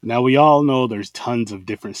Now we all know there's tons of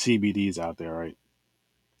different CBDs out there, right?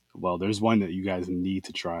 Well, there's one that you guys need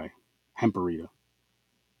to try. Hemperita.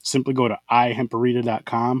 Simply go to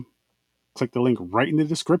ihemperita.com, click the link right in the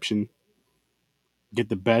description, get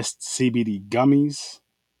the best CBD gummies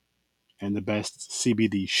and the best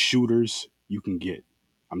CBD shooters you can get.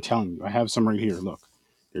 I'm telling you, I have some right here. Look,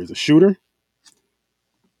 there's a shooter,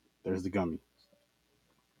 there's the gummy.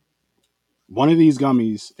 One of these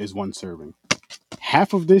gummies is one serving.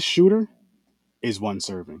 Half of this shooter is one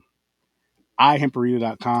serving.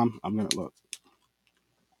 ihemperita.com. I'm going to look.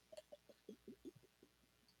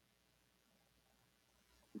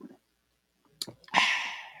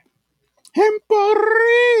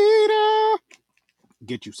 Hemperita.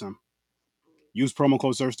 Get you some. Use promo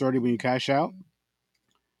code SURF30 when you cash out.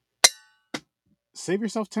 Save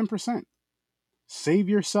yourself 10%. Save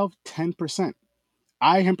yourself 10%.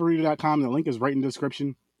 ihemperita.com. The link is right in the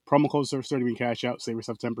description. Promo code SURF30 when you cash out. Save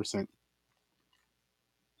yourself 10%.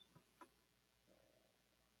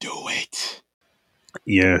 Do it.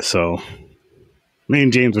 Yeah, so me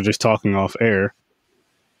and James were just talking off air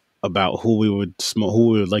about who we would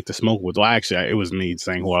like to smoke with. Well, actually, it was me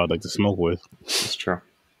saying who I would like to smoke with. That's true.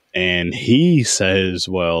 And he says,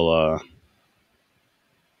 well,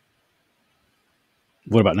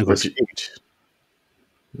 what about Nicolas Cage?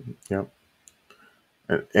 Yep.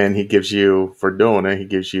 And he gives you, for doing it, he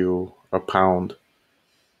gives you a pound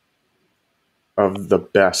of the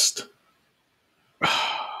best.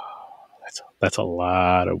 That's a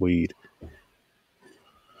lot of weed.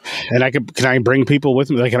 And can I bring people with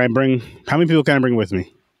me? Like, how many people can I bring with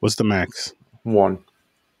me? What's the max? One.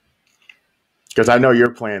 Because I know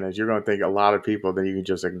your plan is you're going to think a lot of people, then you can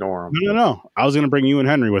just ignore them. No. I was going to bring you and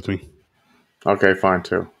Henry with me. Okay, fine,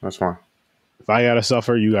 too. That's fine. If I got to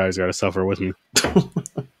suffer, you guys got to suffer with me. So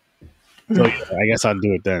yeah, I guess I'll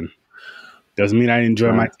do it then. Doesn't mean I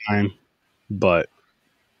enjoy my time, but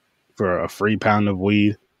for a free pound of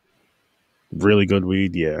weed, really good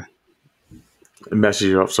weed, yeah. It messes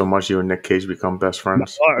you up so much you and Nick Cage become best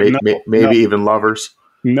friends. Maybe even lovers.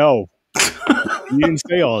 No. You didn't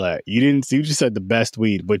say all that. You just said the best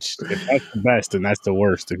weed, which if that's the best, then that's the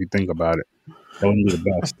worst if you think about it. That wouldn't be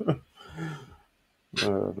the best.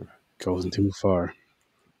 Goes too far.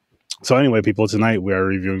 So anyway, people, tonight we are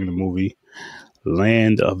reviewing the movie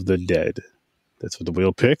Land of the Dead. That's what the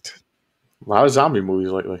wheel picked. A lot of zombie movies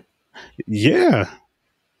lately. Yeah.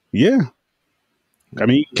 I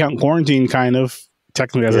mean, you can count Quarantine kind of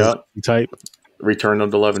technically as a zombie type. Return of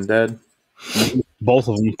the Living Dead. Both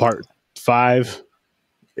of them, part 5.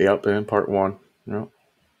 Yep, and part 1. Yep.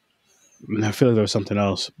 And I feel like there was something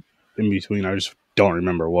else in between. I just don't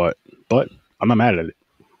remember what. But I'm not mad at it.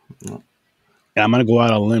 Yep. And I'm going to go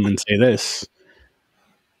out on a limb and say this.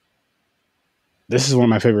 This is one of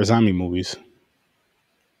my favorite zombie movies.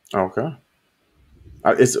 Okay.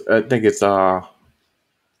 I think it's I'm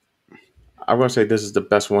going to say this is the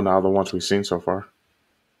best one out of the ones we've seen so far.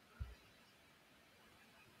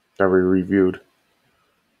 That we reviewed.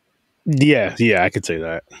 Yeah, I could say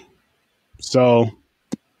that. So,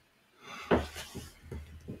 how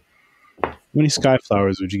many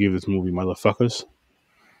Skyflowers would you give this movie, motherfuckers?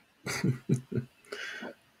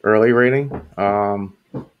 Early rating? I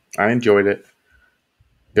enjoyed it.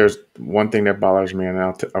 There's one thing that bothers me, and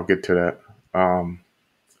I'll get to that.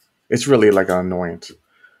 It's really like an annoyance.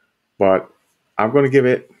 But I'm going to give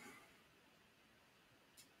it,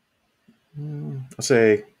 I'll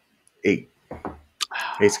say 8.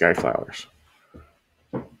 8 Skyflowers.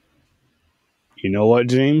 You know what,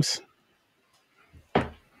 James?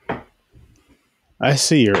 I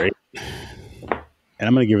see your 8. And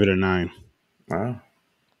I'm going to give it a 9. Wow.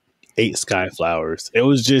 8 Skyflowers. It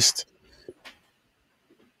was just...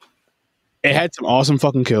 It had some awesome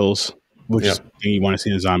fucking kills, which is the thing you want to see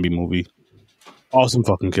in a zombie movie. Awesome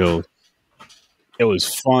fucking kills. It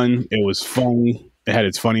was fun. It was funny. It had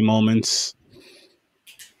its funny moments.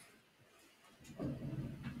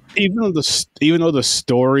 Even though the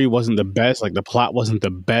story wasn't the best, like the plot wasn't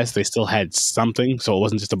the best, they still had something. So it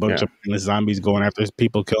wasn't just a bunch of zombies going after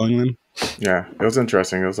people, killing them. Yeah, it was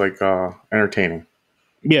interesting. It was like entertaining.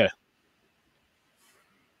 Yeah.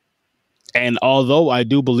 And although I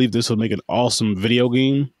do believe this would make an awesome video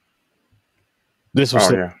game, this was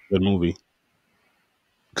still a good movie.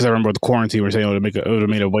 Because I remember with the Quarantine, we were saying it would have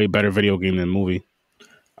made a way better video game than movie.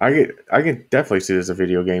 I can definitely see this as a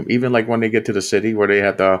video game. Even like when they get to the city where they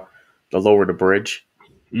have to lower the bridge,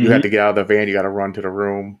 you have to get out of the van, you got to run to the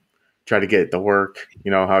room, try to get it to work.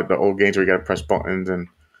 You know how the old games where you got to press buttons and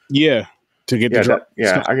to get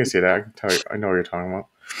I can see that. I can tell you, I know what you're talking about.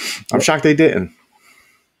 I'm shocked they didn't.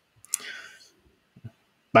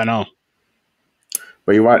 I know.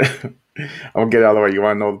 But you want, I'm gonna get it out of the way. You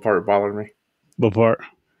want to know the part that bothered me? What part?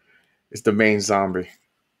 It's the main zombie.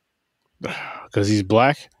 Because he's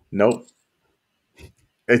black. Nope.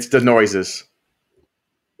 It's the noises.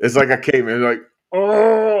 It's like a caveman, like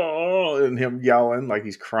oh, and him yelling like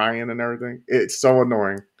he's crying and everything. It's so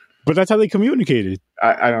annoying. But that's how they communicated.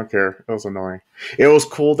 I don't care. It was annoying. It was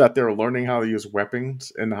cool that they're learning how to use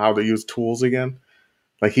weapons and how to use tools again.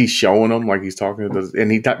 Like he's showing them, like he's talking to this,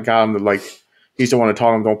 and he got him to like. He's the one to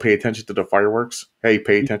tell him don't pay attention to the fireworks. Hey,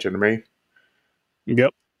 pay attention to me.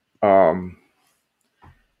 Yep.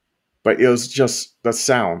 But it was just the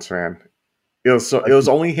sounds, man. It was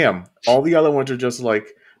only him. All the other ones are just like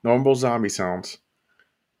normal zombie sounds.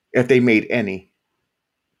 If they made any,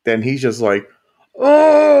 then he's just like,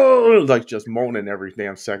 oh, like just moaning every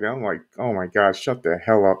damn second. I'm like, oh my god, shut the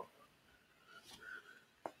hell up.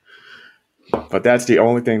 But that's the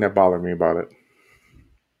only thing that bothered me about it.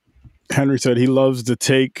 Henry said he loves the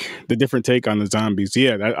different take on the zombies.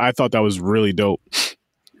 Yeah, I thought that was really dope.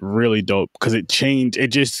 Really dope. Because it changed. It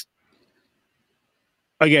just,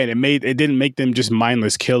 again, it didn't make them just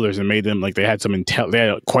mindless killers. It made them like they had they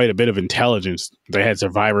had quite a bit of intelligence. They had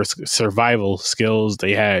survival skills.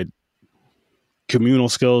 They had communal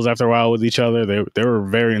skills after a while with each other. They were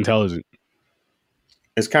very intelligent.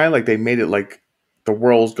 It's kind of like they made it like the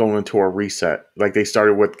world's going into a reset. Like they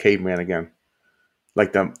started with caveman again.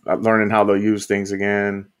 Like them learning how to use things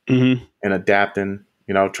again and adapting,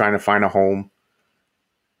 trying to find a home.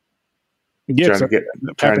 Yeah,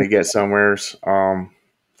 trying to get somewheres.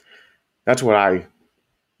 That's what I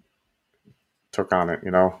took on it,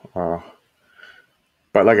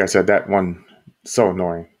 but like I said, that one so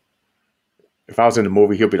annoying. If I was in the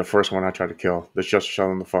movie, he'll be the first one I try to kill. Let's just shut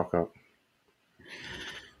him the fuck up.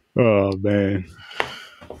 Oh man,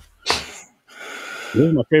 this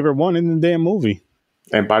is my favorite one in the damn movie.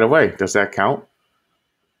 And by the way, does that count?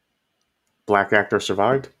 Black actor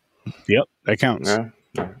survived? Yep, that counts.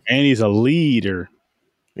 Yeah. And he's a leader.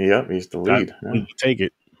 Yep, he's the lead. Yeah. Take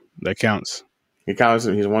it. That counts. He counts.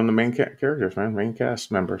 He's one of the main characters, man. Main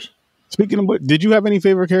cast members. Speaking of what, did you have any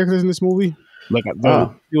favorite characters in this movie? Like, it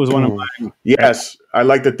was one of mine. Yes, I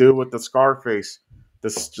like the dude with the scar face.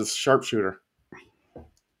 This just sharpshooter.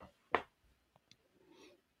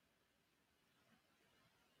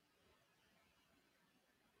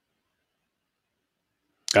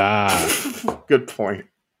 Good point.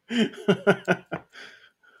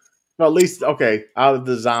 Well, at least, okay, out of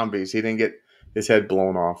the zombies, he didn't get his head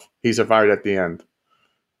blown off. He survived at the end.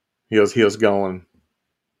 He was going.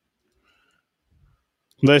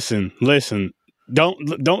 Listen.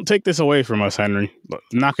 Don't take this away from us, Henry.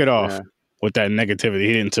 Knock it off with that negativity.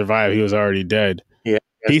 He didn't survive. He was already dead. Yeah,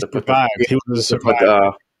 he survived. He was a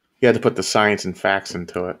survivor. He had to put the science and facts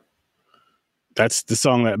into it. That's the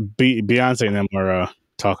song that Beyonce and them were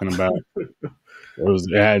talking about.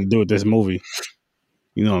 It had to do with this movie.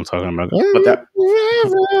 You know what I'm talking about.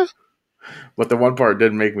 But the one part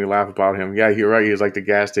did make me laugh about him. Yeah, you're right. He was like the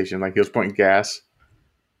gas station. Like he was putting gas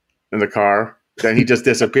in the car. Then he just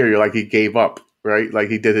disappeared. You're like he gave up, right? Like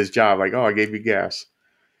he did his job. Like, oh, I gave you gas.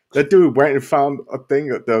 That dude went and found a thing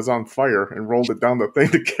that was on fire and rolled it down the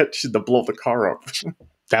thing to blow the car up.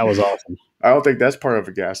 That was awesome. I don't think that's part of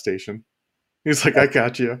a gas station. He's like, I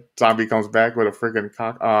got you. Zombie comes back with a freaking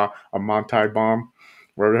a Montai bomb,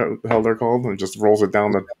 whatever the hell they're called, and just rolls it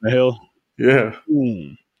down the hill. Yeah.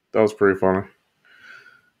 That was pretty funny.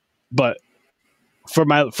 But for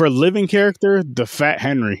a living character, the Fat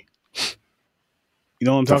Henry. You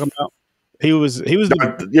know what I'm talking about? He was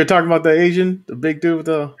You're talking about the Asian, the big dude with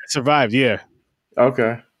the survived, yeah.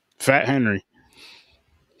 Okay. Fat Henry.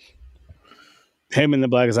 Him and the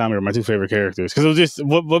Black Zombie are my two favorite characters. Because it was just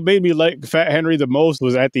what made me like Fat Henry the most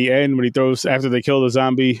was at the end when he throws after they kill the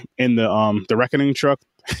zombie in the reckoning truck.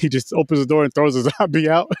 He just opens the door and throws the zombie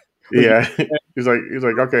out. Yeah. he's like,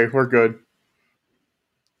 okay, we're good.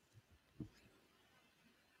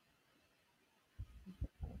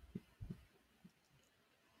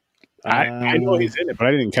 I know he's in it, but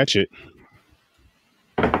I didn't catch it.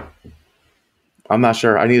 I'm not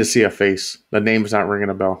sure. I need to see a face. The name's not ringing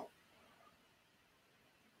a bell.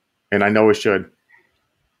 And I know it should.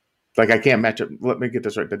 Like, I can't match it. Let me get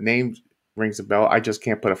this right. The name rings a bell. I just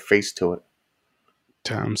can't put a face to it.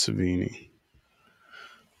 Tom Savini.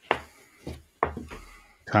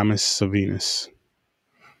 Thomas Savinas.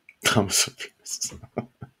 Thomas Savinas.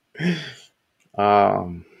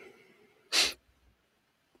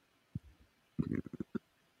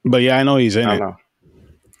 But yeah, I know he's in it. Know.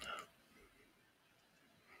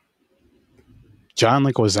 John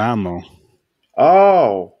Leguizamo.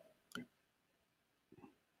 Oh.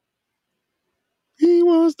 He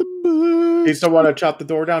was the best. He's the one that chopped the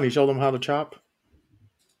door down. He showed him how to chop.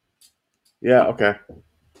 Yeah, okay.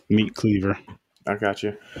 Meat cleaver. I got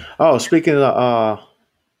you. Oh, speaking of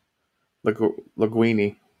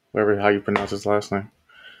Linguini, whatever how you pronounce his last name.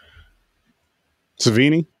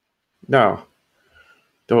 Savini? No,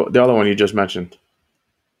 the other one you just mentioned.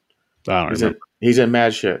 I don't remember. He's in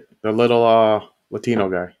Mad Shit. The little Latino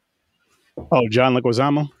guy. Oh, John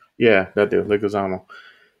Leguizamo? Yeah, that dude, Leguizamo.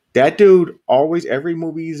 That dude always, every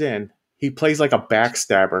movie he's in, he plays like a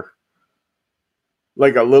backstabber.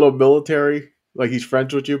 Like a little military. Like he's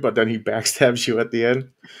friends with you, but then he backstabs you at the end.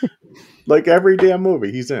 Like every damn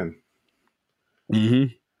movie he's in.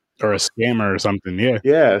 Mm-hmm. Or a scammer or something, yeah.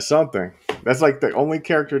 Yeah, something. That's like the only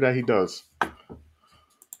character that he does.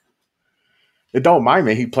 It don't mind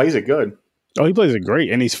me. He plays it good. Oh, he plays it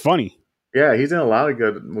great, and he's funny. Yeah, he's in a lot of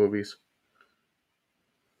good movies.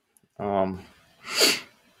 But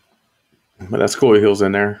that's cool. He was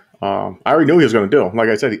in there. I already knew he was going to do. Like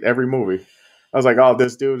I said, every movie. I was like, oh,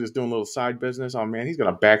 this dude is doing a little side business. Oh man, he's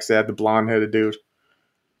going to backstab the blonde-headed dude.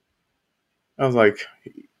 I was like,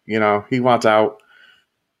 he wants out.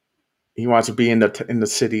 He wants to be in the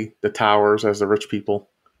city, the towers, as the rich people.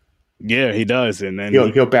 Yeah, he does, and then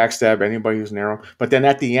he'll backstab anybody who's narrow. But then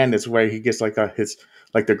at the end, it's where he gets like the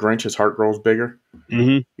Grinch. His heart grows bigger.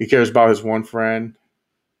 Mm-hmm. He cares about his one friend,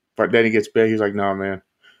 but then he gets big. He's like, no, man,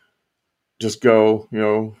 just go.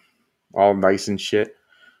 All nice and shit.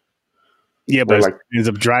 Yeah, but ends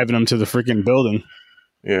up driving him to the freaking building.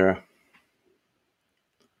 Yeah,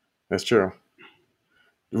 that's true.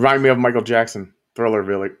 Remind me of Michael Jackson Thriller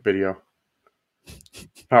video.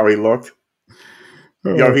 How he looked.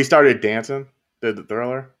 If he started dancing, did the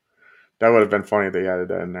Thriller, that would have been funny if they added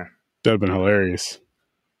that in there. That would have been hilarious.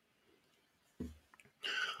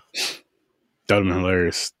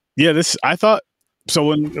 Yeah, I thought so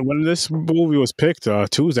when this movie was picked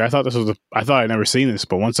Tuesday, I thought I'd never seen this,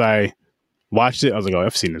 but once I watched it, I was like, oh,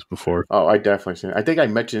 I've seen this before. Oh, I definitely seen it. I think I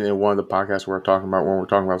mentioned it in one of the podcasts when we're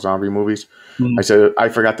talking about zombie movies. Mm-hmm. I said I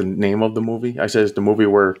forgot the name of the movie. I said it's the movie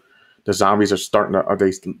where the zombies are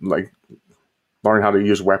they like learn how to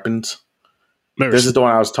use weapons. This is the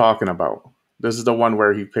one I was talking about. This is the one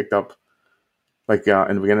where he picked up, like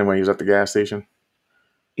in the beginning when he was at the gas station.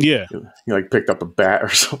 Yeah, he like picked up a bat or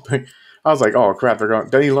something. I was like, oh crap!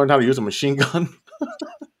 Then he learned how to use a machine gun.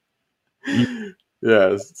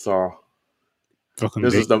 Yeah, so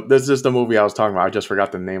this is the movie I was talking about. I just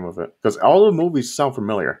forgot the name of it because all the movies sound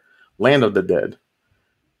familiar. Land of the Dead,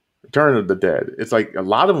 Return of the Dead. It's like a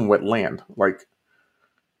lot of them with land. Like,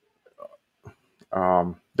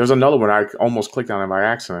 there's another one I almost clicked on it by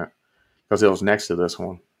accident because it was next to this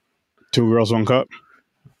one. Two Girls, One Cup.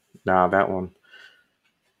 Nah, that one.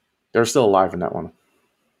 They're still alive in that one.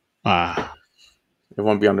 It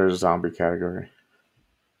won't be under the zombie category.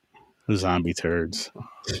 Zombie turds.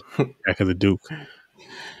 Back of the Duke.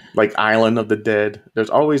 Like Island of the Dead. There's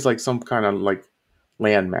always like some kind of like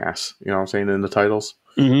land mass, you know what I'm saying, in the titles.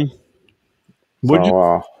 Mm-hmm.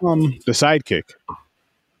 The sidekick.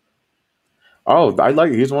 Oh, I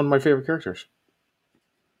like it. He's one of my favorite characters.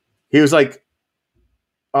 He was like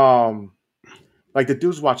the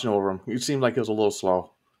dude's watching over him. He seemed like he was a little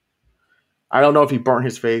slow. I don't know if he burnt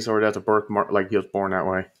his face or that's a birthmark, like he was born that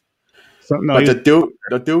way. But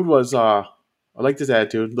the dude was I liked his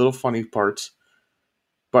attitude, little funny parts.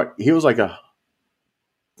 But he was like a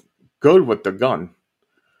good with the gun.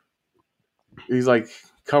 He's like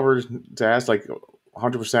covered his ass like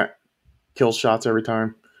 100% kill shots every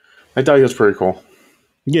time. I thought he was pretty cool.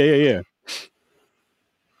 Yeah.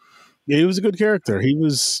 Yeah, he was a good character. He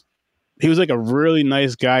was like a really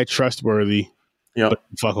nice guy, trustworthy. Yeah. But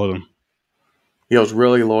fuck with him. He was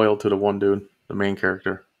really loyal to the one dude, the main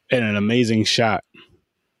character. And an amazing shot.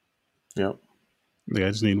 Yep. Like, I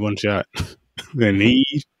just need one shot. And he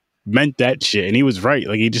meant that shit. And he was right.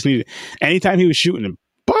 Like, he just needed... Anytime he was shooting him,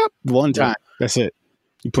 pop, one time. Yeah. That's it.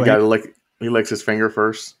 He licks his finger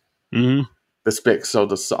first. Mm-hmm. The spit, so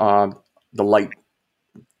the light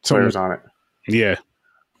flares on it. Yeah.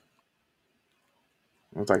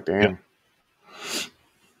 I was like, damn. Yeah.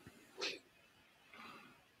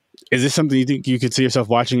 Is this something you think you could see yourself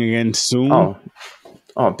watching again soon? Oh,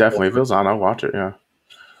 definitely. If it was on, I'll watch it, yeah.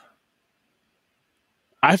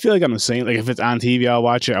 I feel like I'm the same. Like, if it's on TV, I'll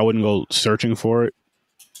watch it. I wouldn't go searching for it.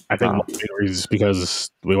 I think one of the reasons is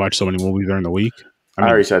because we watch so many movies during the week. I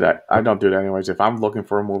already said that. I don't do that anyways. If I'm looking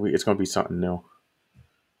for a movie, it's going to be something new.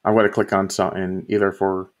 I'm going to click on something either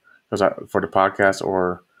for the podcast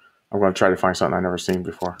or I'm going to try to find something I've never seen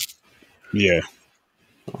before. Yeah.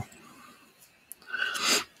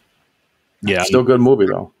 Yeah. Still a good movie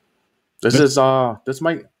though. This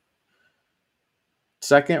might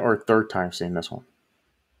second or third time seeing this one.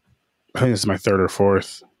 I think this is my third or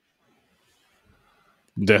fourth.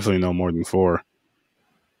 Definitely no more than 4.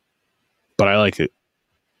 But I like it.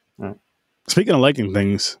 Mm. Speaking of liking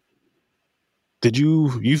things,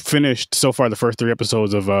 you finished so far the first 3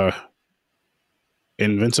 episodes of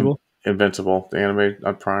Invincible? Invincible, the anime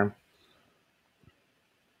on Prime.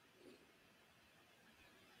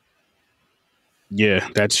 Yeah,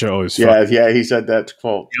 that show is Yeah, he said that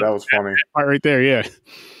quote. That was funny. right there, yeah.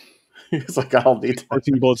 He's like, I don't need that.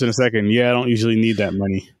 14 bullets in a second. Yeah, I don't usually need that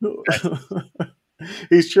many.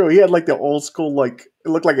 He's true. He had like the old school, like it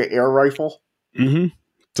looked like an air rifle. Mm-hmm.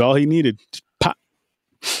 It's all he needed. Just pop.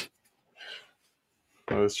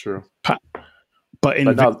 That's true. Pop. But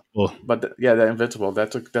Invincible. The Invincible.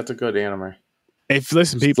 That's a good anime. If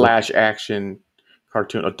listen, people, Flash action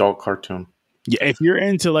cartoon, adult cartoon. Yeah, if you're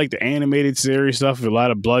into like the animated series stuff with a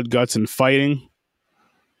lot of blood, guts, and fighting,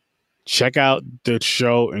 check out the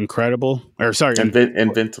show Invincible.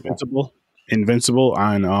 Invincible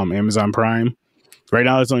on Amazon Prime. Right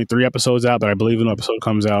now, there's only 3 episodes out, but I believe an episode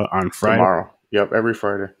comes out on Friday. Tomorrow. Yep, every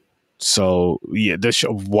Friday. So yeah, this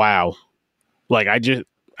show, wow. Like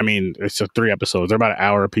it's 3 episodes. They're about an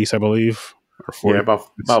hour a piece, I believe, or 40. Yeah,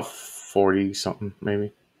 about 40 something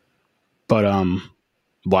maybe. But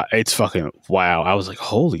it's fucking wow. I was like,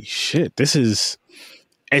 holy shit, it's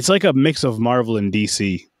like a mix of Marvel and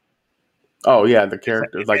DC. Oh yeah, the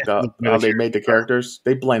characters, like how they made the characters,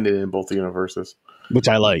 they blended in both universes, which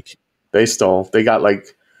I like. They got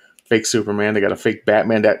like fake Superman, they got a fake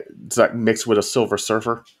Batman that's like mixed with a Silver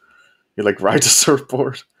Surfer. He like rides a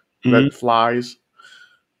surfboard that flies.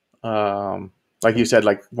 Like you said,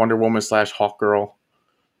 like Wonder Woman / Hawkgirl.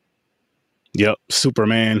 Yep,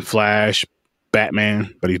 Superman, Flash,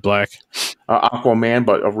 Batman, but he's black. Aquaman,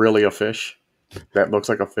 but really a fish that looks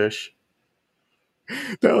like a fish.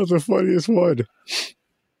 That was the funniest one.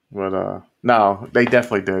 But no, they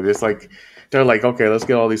definitely did. It's like they're like, okay, let's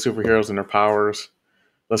get all these superheroes and their powers.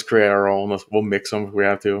 Let's create our own. We'll mix them if we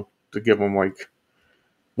have to give them like a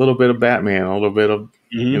little bit of Batman, a little bit of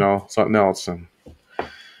something else. And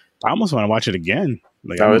I almost want to watch it again.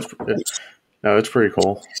 Like, it's pretty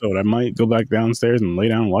cool. So I might go back downstairs and lay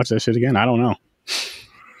down and watch that shit again. I don't know,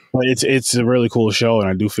 but it's a really cool show, and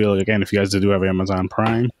I do feel like, again, if you guys do have Amazon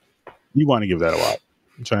Prime, you want to give that a watch.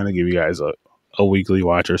 I'm trying to give you guys a weekly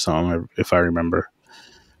watch or something, if I remember.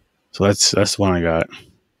 So that's the one I got.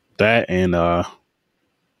 That and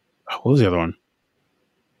what was the other one?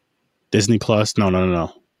 Disney Plus?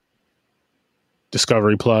 No.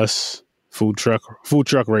 Discovery Plus. Food truck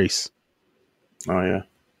race. Oh yeah,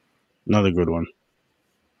 another good one.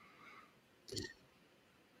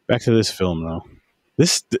 Back to this film though.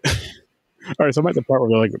 All right. So I'm at the part where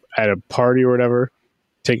they're like at a party or whatever,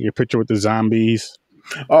 taking your picture with the zombies.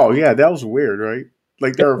 Oh yeah, that was weird, right?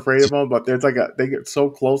 Like they're afraid of them, but there's like they get so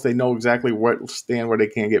close, they know exactly what stand where they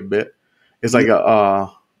can't get bit. It's like a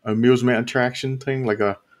amusement attraction thing, like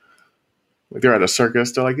they're at a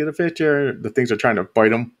circus. They're like, get a picture. The things are trying to bite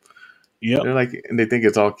them. Yeah, they're like, and they think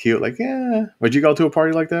it's all cute. Like, yeah, would you go to a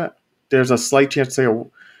party like that? There's a slight chance,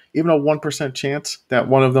 even a 1% chance that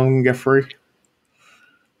one of them can get free.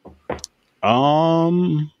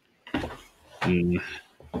 There's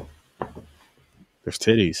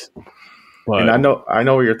titties. But, and I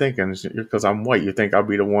know what you're thinking because I'm white. You think I'll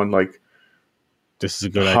be the one like this is a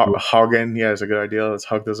good idea. Hugging, yeah, it's a good idea. Let's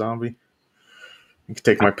hug the zombie. You can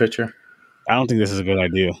take my picture. I don't think this is a good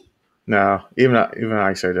idea. No, even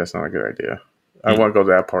I say that's not a good idea. I want to go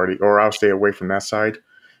to that party, or I'll stay away from that side.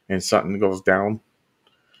 And something goes down,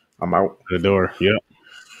 I'm out the door.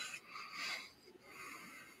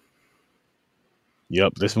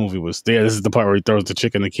 Yep. This movie was there. This is the part where he throws the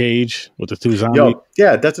chick in the cage with the 2 zombies.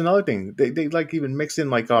 Yeah, that's another thing. They like even mix in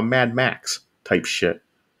like Mad Max type shit.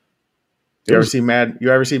 You ever see Mad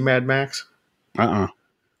Max?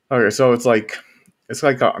 Okay, so it's like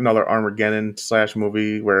another Armageddon /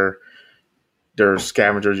 movie where there's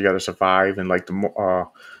scavengers you got to survive, and like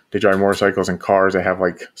they drive motorcycles and cars that have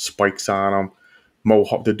like spikes on them.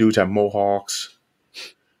 The dudes have mohawks,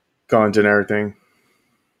 guns and everything.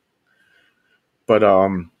 But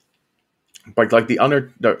like the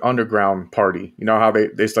underground party, you know how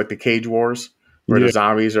it's like the Cage Wars where the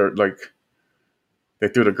zombies are like they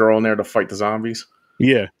threw the girl in there to fight the zombies.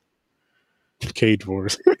 Yeah, Cage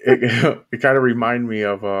Wars. it kind of reminded me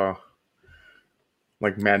of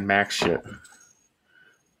like Mad Max shit.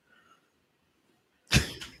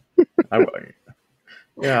 I'll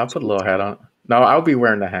put a little hat on. No, I'll be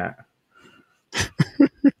wearing the hat.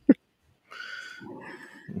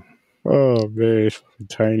 Oh man,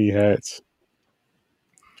 tiny hats.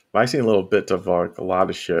 I seen little bits of like a lot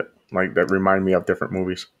of shit. like that remind me of different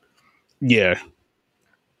movies. Yeah.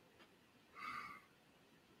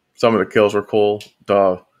 Some of the kills were cool.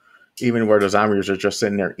 Even where the zombies are just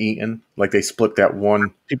sitting there eating, like they split that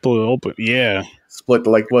one. People open. Yeah. Split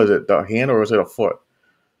like was it the hand or was it a foot?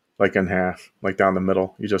 Like in half, like down the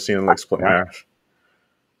middle. You just seen it like split in half.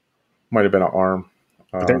 Might have been an arm.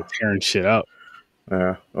 But they're tearing shit up.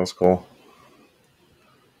 Yeah, that was cool.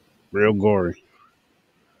 Real gory.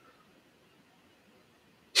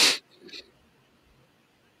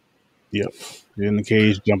 Yep. You're in the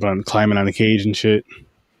cage, climbing on the cage and shit.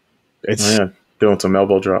 It's doing some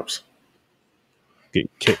elbow drops. Get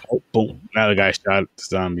kicked. Oh, boom. Now the guy shot the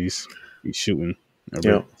zombies. He's shooting.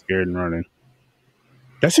 Everybody's scared and running.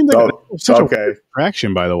 That seems like such a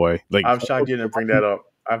attraction, by the way. Like, I'm shocked you didn't bring that up.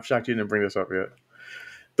 I'm shocked you didn't bring this up yet.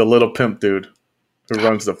 The little pimp dude who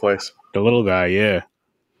runs the place. The little guy, yeah.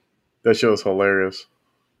 That show is hilarious.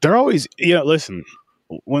 They're always, listen,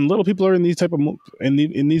 when little people are in these type of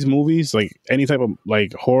in these movies, like any type of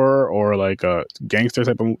like horror or like a gangster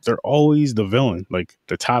type of, they're always the villain, like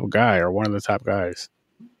the top guy or one of the top guys.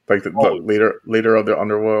 Like the leader of the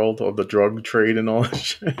underworld of the drug trade and all that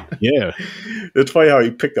shit. Yeah. It's funny how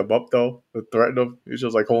he picked him up though. Threatened him. He's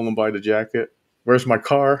just like holding him by the jacket. Where's my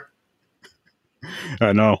car?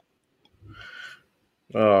 I know.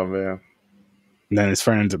 Oh man. And then his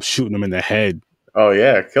friend ends up shooting him in the head. Oh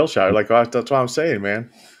yeah, kill shot. Like that's what I'm saying,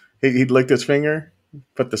 man. He licked his finger,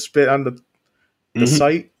 put the spit on the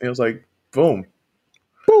sight. And it was like boom.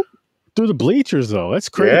 Boop. Through the bleachers though. That's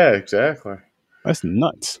crazy. Yeah, exactly. That's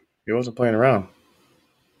nuts. He wasn't playing around.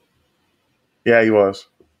 Yeah, he was.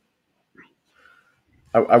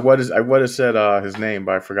 I would have said his name,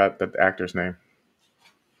 but I forgot the actor's name.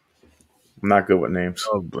 I'm not good with names.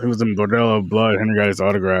 Oh, he was in Bordello of Blood. Henry got his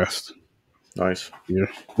autographs. Nice. Yeah.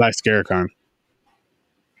 Black Scarecon.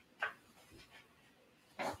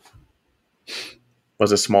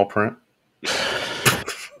 Was it small print?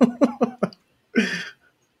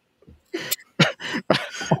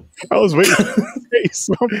 I was waiting to say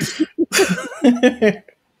something.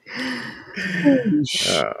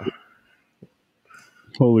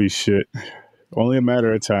 Holy shit. Only a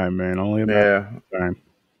matter of time, man. Only a matter of time.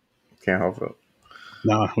 Can't help it.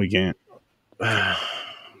 No, we can't.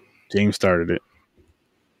 James started it.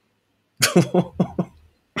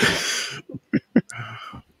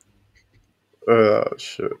 Oh,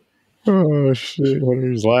 shit. Oh, shit. When he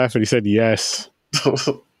was laughing, he said yes.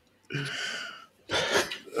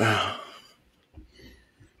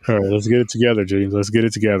 All right, let's get it together, James. Let's get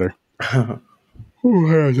it together. Oh,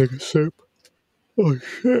 I take a sip. Oh,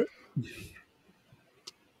 shit.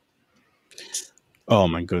 Oh,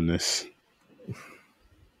 my goodness.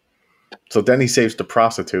 So then he saves the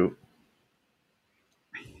prostitute.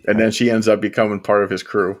 And then she ends up becoming part of his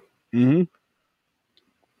crew. Mm-hmm.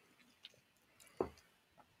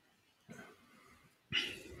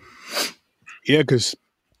 Yeah, because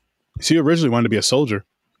she originally wanted to be a soldier.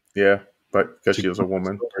 Yeah, but because she was a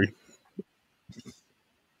woman.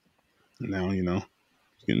 Now, she's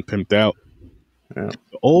getting pimped out. Yeah.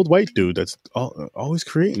 The old white dude that's always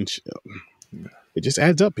creating shit. It just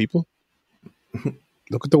adds up, people.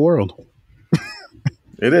 Look at the world.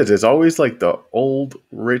 It is. It's always like the old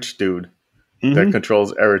rich dude that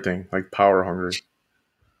controls everything, like power hungry.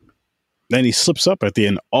 Then he slips up at the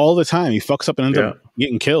end all the time. He fucks up and ends up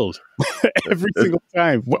getting killed every single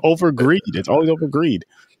time. Over greed. It's always over greed.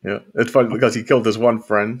 Yeah, it's funny because he killed his one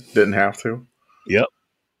friend, didn't have to. Yep.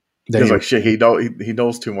 He's like, shit, he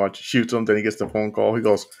knows too much. Shoots him, then he gets the phone call. He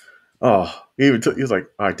goes, oh, he's like,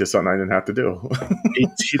 I did something I didn't have to do.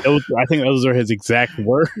 I think those are his exact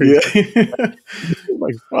words. Yeah.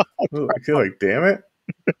 Like, fuck. He's like, damn it.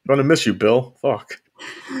 I'm going to miss you, Bill. Fuck.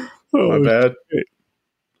 My bad. Shit.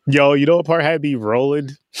 Yo, you know what part had me rolling?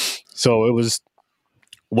 So it was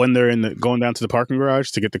when they're going down to the parking garage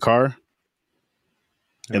to get the car.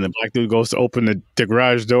 And the black dude goes to open the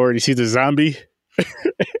garage door and he sees the zombie.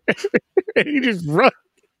 And he just runs.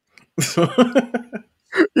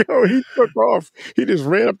 Yo, he took off. He just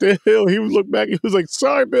ran up the hill. He would look back. He was like,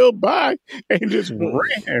 sorry, Bill, bye. And he just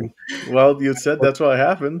ran. Well, you said that's what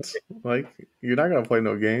happens. Like, you're not going to play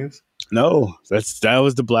no games. No, that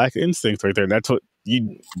was the black instinct right there. That's what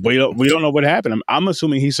we don't know what happened. I'm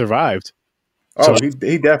assuming he survived. Oh, so,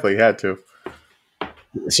 he definitely had to.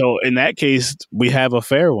 So in that case, we have a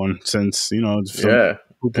fair one since, yeah,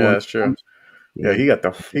 that's true. Yeah, he got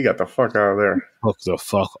the fuck out of there. Fuck the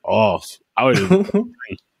fuck off. I was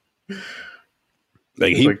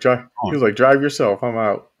like he was like, drive yourself. I'm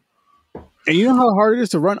out. And you know how hard it is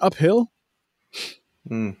to run uphill?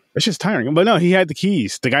 It's just tiring. But no, he had the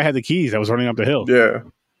keys. The guy had the keys that was running up the hill. Yeah.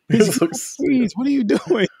 He's like, looks, please, what are you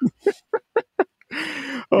doing?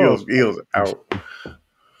 Oh, he was out.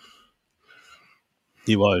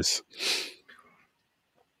 he was.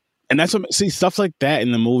 And that's what, see, stuff like that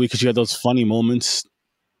in the movie, because you had those funny moments,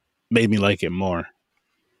 made me like it more.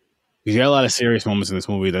 You got a lot of serious moments in this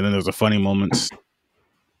movie, and then there's the funny moments.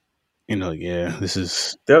 You know, yeah, this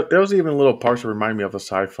is. There was even little parts that remind me of a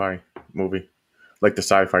sci-fi movie, like the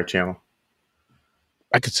Sci-Fi Channel.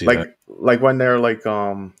 I could see that. Like when they're like,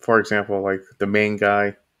 for example, like the main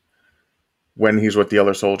guy when he's with the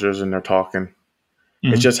other soldiers and they're talking.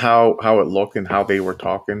 Mm-hmm. It's just how it looked and how they were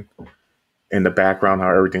talking in the background, how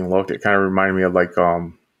everything looked. It kind of reminded me of like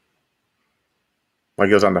it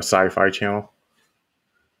was on the Sci-Fi Channel.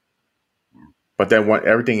 But then when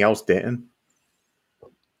everything else didn't,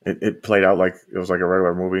 it played out like it was like a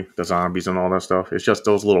regular movie, the zombies and all that stuff. It's just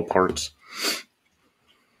those little parts.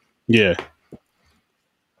 Yeah.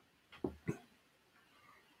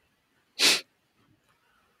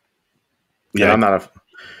 Yeah, and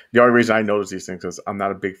the only reason I notice these things is I'm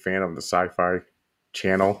not a big fan of the Sci-Fi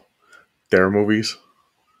Channel, their movies.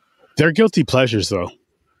 They're guilty pleasures, though.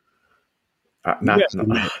 Not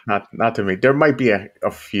to me. There might be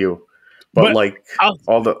a few, but like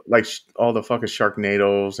all the fucking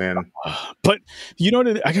Sharknadoes and. But you know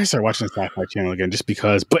what? I gotta start watching the Sci-Fi Channel again just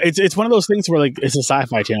because. But it's one of those things where like it's a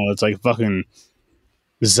Sci-Fi Channel. It's like fucking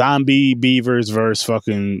zombie beavers versus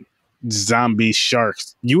fucking zombie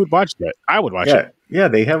sharks. You would watch that. I would watch it. Yeah,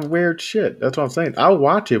 they have weird shit. That's what I'm saying. I'll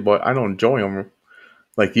watch it, but I don't enjoy them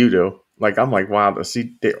like you do. Like, I'm like, wow, they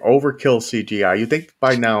overkill CGI. You think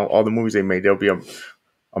by now, all the movies they made, they'll be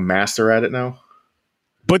a master at it now?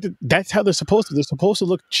 But that's how they're supposed to. They're supposed to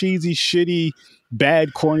look cheesy, shitty,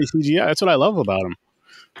 bad, corny CGI. That's what I love about them.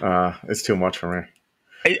 It's too much for me.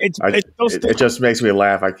 It just makes me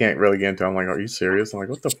laugh. I can't really get into it. I'm like, are you serious? I'm like,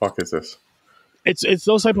 what the fuck is this? It's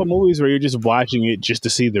those type of movies where you're just watching it just to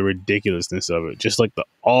see the ridiculousness of it, just like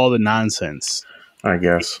all the nonsense. I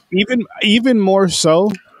guess even more so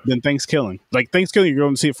than Thanksgiving. Like Thanksgiving, you're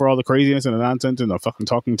going to see it for all the craziness and the nonsense and the fucking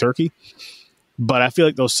talking turkey. But I feel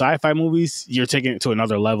like those sci-fi movies, you're taking it to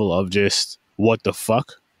another level of just what the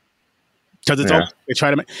fuck. Because it's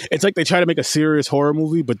like they try to make a serious horror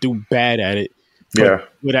movie, but do bad at it. Yeah,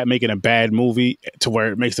 without making a bad movie to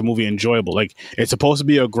where it makes the movie enjoyable. Like it's supposed to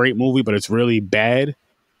be a great movie, but it's really bad.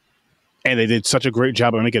 And they did such a great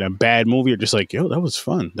job of making a bad movie. You're just like, yo, that was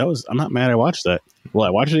fun. I'm not mad I watched that. Will I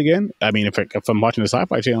watch it again? I mean, if I'm watching the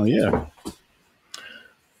Sci-Fi Channel, yeah.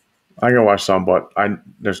 I can watch some, but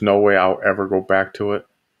there's no way I'll ever go back to it.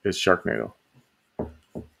 It's Sharknado.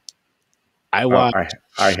 I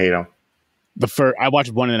hate them. I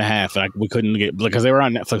watched 1.5, and we couldn't get because they were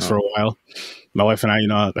on Netflix for a while. My wife and I, you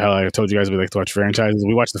know how I told you guys we like to watch franchises.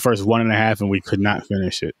 We watched the first 1.5, and we could not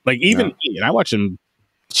finish it. Like even me, and I watch them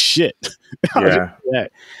shit. Yeah,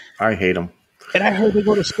 I hate them. And I heard they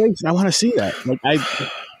go to space, and I want to see that. Like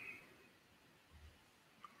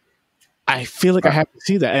I feel like I have to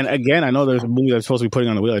see that. And again, I know there's a movie that's supposed to be putting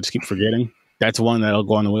on the wheel. I just keep forgetting. That's one that'll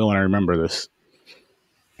go on the wheel when I remember this.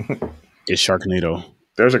 It's Sharknado.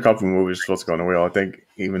 There's a couple of movies supposed to go on the wheel. I think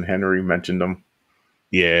even Henry mentioned them.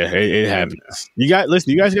 Yeah, it happens. You guys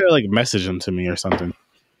gotta like message them to me or something.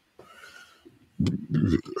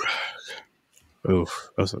 Oof,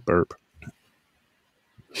 that was a burp.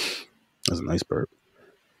 That was a nice burp.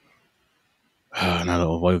 Now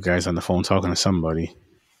the white guy's on the phone talking to somebody.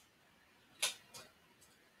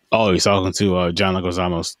 Oh, he's talking to John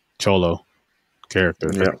Leguizamo's Cholo character.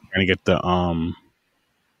 Yeah, trying to get the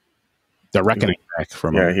reckoning back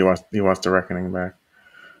from him. Yeah, he wants the reckoning back.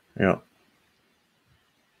 Yeah.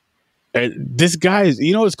 This guy is,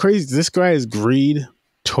 you know what's crazy? This guy's greed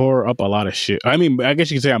tore up a lot of shit. I mean, I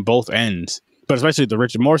guess you could say on both ends, but especially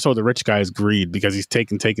more so the rich guy's greed because he's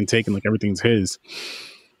taking like everything's his.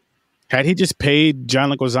 Had he just paid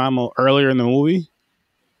John Leguizamo earlier in the movie,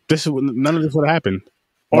 none of this would have happened.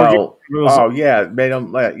 Paid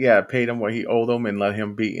him what he owed him and let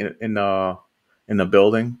him be in the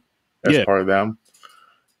building as part of them.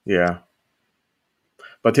 Yeah.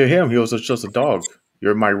 But to him, he was just a dog.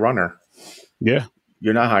 You're my runner. Yeah.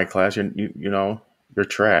 You're not high class. You're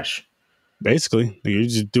trash. Basically, you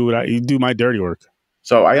just you do my dirty work.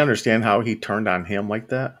 So I understand how he turned on him like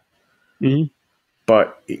that. Mm-hmm.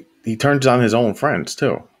 But he turns on his own friends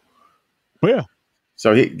too. Well, yeah.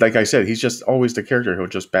 So like I said, he's just always the character who'll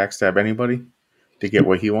just backstab anybody to get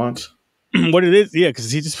what he wants. What it is, yeah,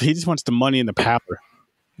 because he just wants the money and the power.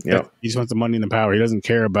 Yeah, he just wants the money and the power. He doesn't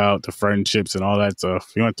care about the friendships and all that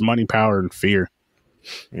stuff. He wants the money, power, and fear.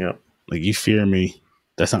 Yeah, like you fear me.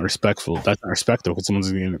 That's not respectful. That's not respectful because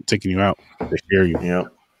someone's going to end up taking you out. They fear you.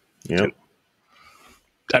 Yep.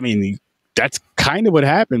 I mean, that's kind of what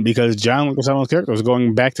happened because John Leguizamo's character was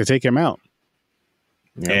going back to take him out,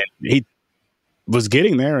 and he was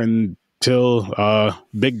getting there until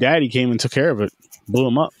Big Daddy came and took care of it, blew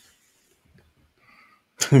him up.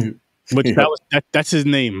 Which that's his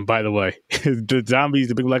name, by the way.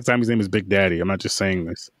 The big black zombie's name is Big Daddy. I'm not just saying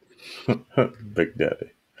this. Big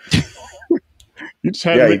Daddy.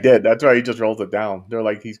 He did. That's why he just rolls it down. They're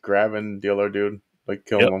like, he's grabbing the other dude, like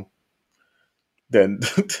killing him. Then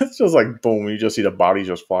it's just like boom, you just see the bodies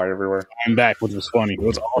just fly everywhere. I'm back, which was funny. It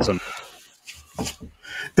was awesome.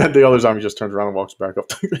 Then the other zombie just turns around and walks back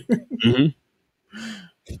up.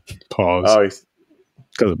 Pause. Oh,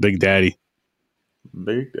 because of Big Daddy.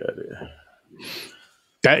 Big Daddy.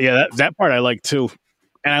 That part I liked too,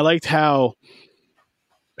 and I liked how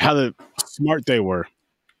smart they were.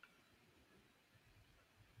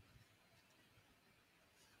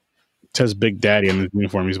 It says Big Daddy in the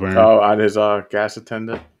uniform he's wearing. Oh, on his gas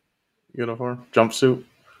attendant uniform, jumpsuit.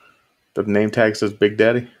 The name tag says Big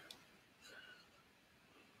Daddy.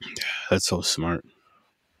 That's so smart.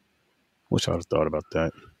 Wish I would have thought about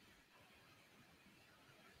that.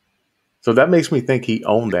 So that makes me think he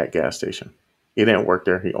owned that gas station. He didn't work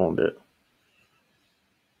there. He owned it.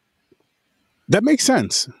 That makes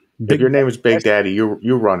sense. If your name is Big Daddy,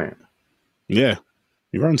 you run it. Yeah.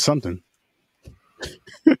 You run something.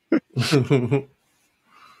 You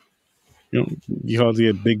call it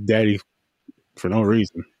a Big Daddy for no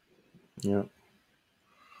reason. Yeah.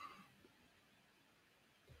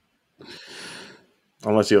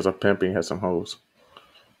 Unless he was a pimp and he had some hoes.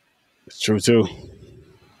 It's true too.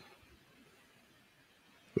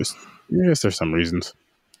 Yes, there's some reasons.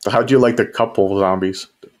 So how'd you like the couple zombies?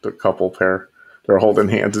 The couple pair. They're holding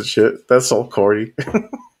hands and shit. That's so corny. The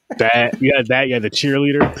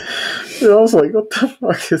cheerleader. I was like, what the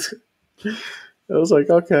fuck is it? I was like,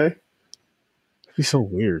 okay. He's so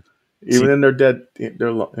weird. Even when they're dead, they're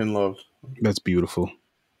in love. That's beautiful.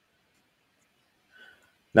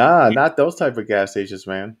 Nah, not those type of gas stations,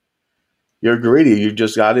 man. You're greedy. You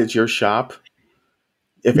just got it. It's your shop.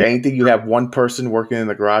 If anything, you have one person working in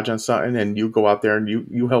the garage on something, and you go out there and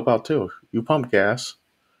you help out too. You pump gas.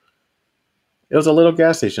 It was a little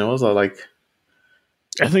gas station. It was like,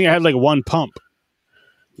 I think I had like one pump.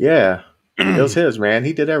 Yeah, it was his, man.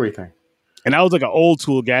 He did everything. And that was like an old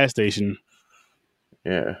school gas station.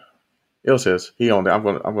 Yeah, it was his. He owned it. I'm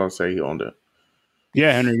gonna say he owned it.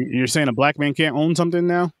 Yeah, Henry, you're saying a black man can't own something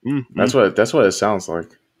now? That's what it sounds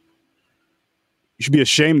like. You should be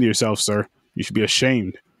ashamed of yourself, sir. You should be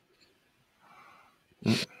ashamed.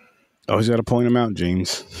 Always got to point him out,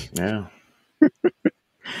 James. Yeah.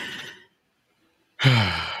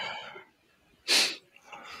 But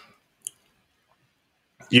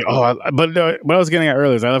what I was getting at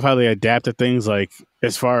earlier is I love how they adapted things, like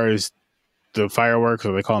as far as the fireworks,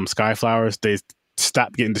 or they call them sky flowers. They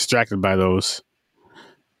stopped getting distracted by those,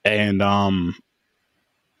 and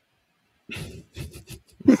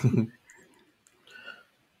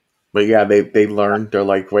But yeah, they learned. They're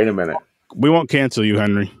like, wait a minute. We won't cancel you,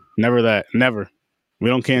 Henry. Never that. Never. We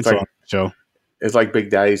don't cancel on the show. It's like Big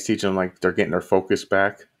Daddy's teaching them, like they're getting their focus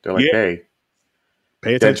back. They're like, hey,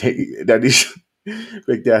 pay attention.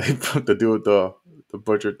 Big Daddy put the dude with the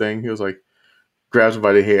butcher thing. He was like, grabs him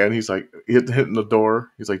by the hand. He's like hitting the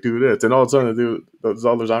door. He's like, do this. And all of a sudden, the dude, those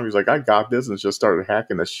other zombies, like, I got this, and just started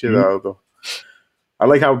hacking the shit out of the. I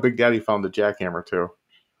like how Big Daddy found the jackhammer too.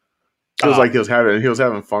 It was like he was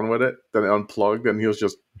having fun with it. Then it unplugged, and he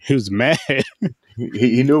was mad.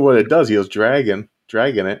 he knew what it does. He was dragging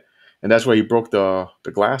it, and that's why he broke the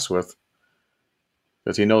glass with,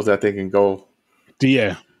 because he knows that they can go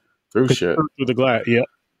through shit through the glass. Yeah,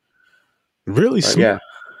 really smart.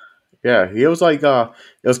 Yeah. He was like it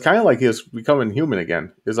was kind of like he was becoming human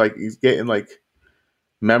again. It's like he's getting like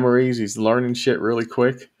memories. He's learning shit really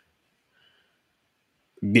quick.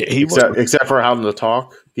 Yeah, except for having to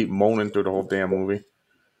talk, keep moaning through the whole damn movie.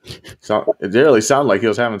 So it really sounded like he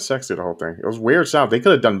was having sex through the whole thing. It was weird sound. They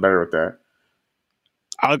could have done better with that.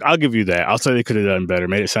 I'll give you that. I'll say they could have done better.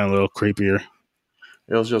 Made it sound a little creepier.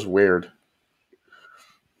 It was just weird.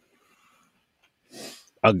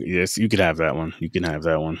 Yes, you could have that one. You can have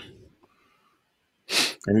that one.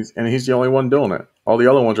 And he's the only one doing it. All the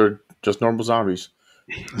other ones are just normal zombies,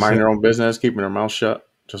 minding their own business, keeping their mouth shut,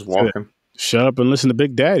 just walking. Shut up and listen to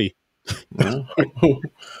Big Daddy. Yeah.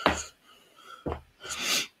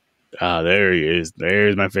 There he is.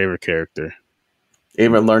 There's my favorite character.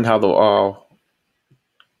 Even learned how to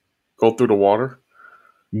go through the water.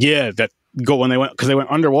 Yeah, because they went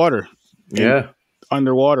underwater. Yeah,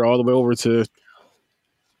 underwater all the way over to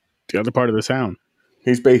the other part of the town.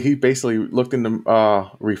 He basically looked in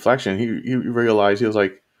the reflection. He realized he was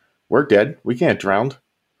like, "We're dead. We can't drown.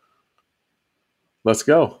 Let's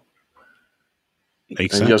go."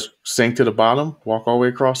 Makes And he sense. just sank to the bottom, walk all the way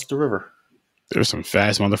across the river. There's some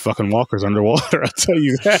fast motherfucking walkers underwater. I'll tell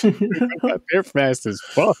you that. They're fast as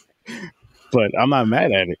fuck. But I'm not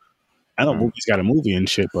mad at it. I know movies got a movie and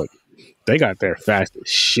shit, but they got there fast as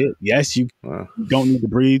shit. Yes, you don't need to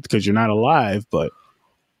breathe because you're not alive, but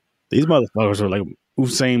these motherfuckers are like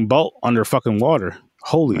Usain Bolt under fucking water.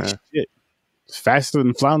 Holy shit. It's faster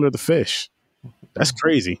than Flounder the fish. That's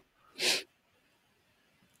crazy. It's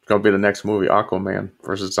gonna be the next movie, Aquaman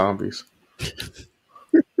versus zombies.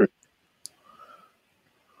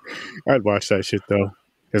 I'd watch that shit though.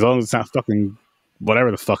 As long as it's not fucking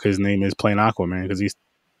whatever the fuck his name is playing Aquaman, because he's,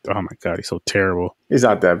 oh my god, he's so terrible. He's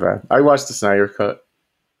not that bad. I watched the Snyder cut.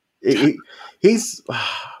 He's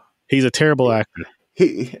a terrible actor.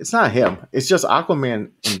 It's not him. It's just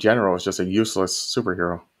Aquaman in general is just a useless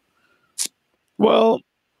superhero. Well,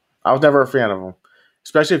 I was never a fan of him,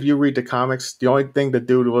 especially if you read the comics. The only thing the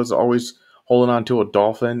dude was always holding on to a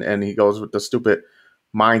dolphin, and he goes with the stupid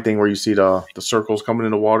mind thing where you see the circles coming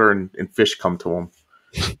in the water and fish come to him.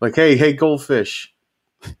 Like, hey, goldfish,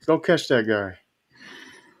 go catch that guy.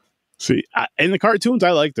 See, in the cartoons,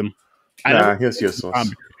 I liked him. Nah, he's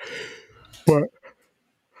useless. But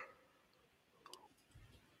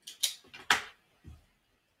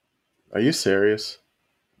are you serious?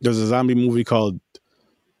 There's a zombie movie called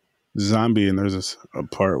Zombie, and there's a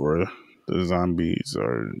part where the zombies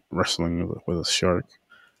are wrestling with a shark.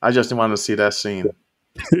 I just wanted to see that scene.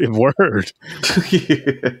 Word.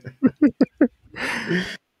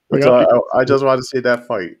 So I just wanted to see that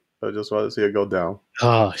fight. I just wanted to see it go down.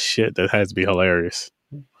 Oh shit, that has to be hilarious.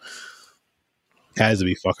 Has to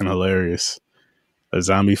be fucking hilarious. A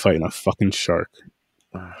zombie fighting a fucking shark.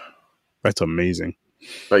 That's amazing.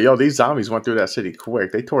 But yo, these zombies went through that city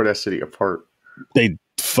quick. They tore that city apart. They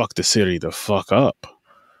fucked the city the fuck up.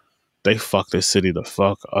 They fucked the city the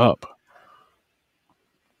fuck up.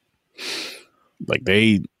 Like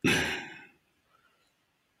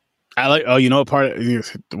I like. Oh, you know what part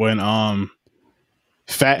when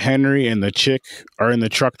Fat Henry and the chick are in the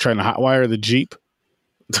truck trying to hotwire the Jeep.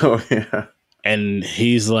 Oh yeah. And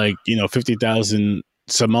he's like, 50,000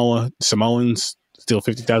 Samoans steal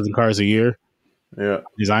 50,000 cars a year. Yeah.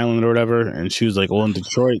 His island or whatever. And she was like, well, in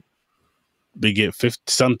Detroit, they get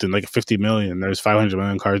 50 million. There's 500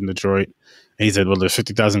 million cars in Detroit. And he said, well, there's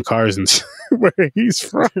 50,000 cars in where he's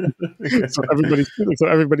from. So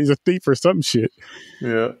everybody's a thief or some shit.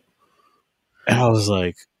 Yeah. And I was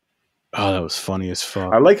like, oh, that was funny as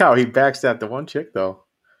fuck. I like how he backstabbed the one chick, though.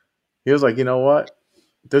 He was like, you know what?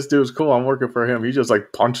 This dude's cool. I'm working for him. He just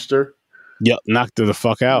like punched her. Yep, knocked her the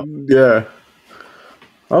fuck out. Yeah.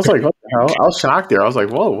 I was like, what the hell? I was shocked there. I was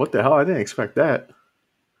like, whoa, what the hell? I didn't expect that.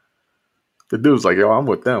 The dude was like, yo, I'm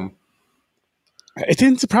with them. It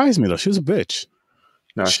didn't surprise me, though. She was a bitch.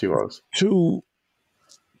 No, she was. She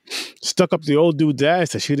stuck up the old dude's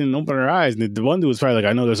ass that she didn't open her eyes. And the one dude was probably like,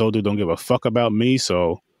 I know this old dude don't give a fuck about me,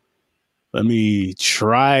 so let me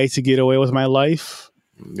try to get away with my life.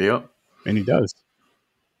 Yep. And he does.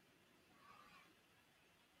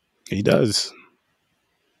 He does.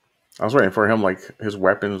 I was waiting for him, like, his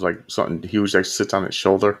weapon was like something huge that sits on his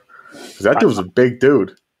shoulder. Because that dude was a big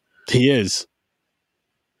dude. He is.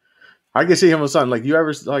 I can see him with something. Like, you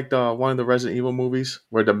ever, like, one of the Resident Evil movies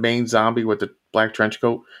where the main zombie with the black trench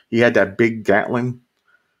coat, he had that big Gatling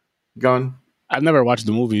gun? I've never watched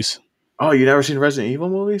the movies. Oh, you never seen Resident Evil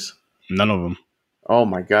movies? None of them. Oh,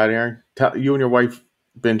 my God, Aaron. You and your wife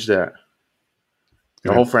binge that.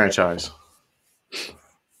 The whole franchise.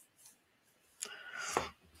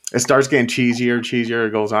 It starts getting cheesier and cheesier.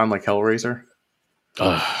 It goes on like Hellraiser.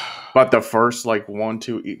 But the first, like, 1,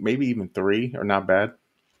 2, maybe even 3 are not bad.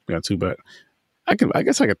 Not too bad. I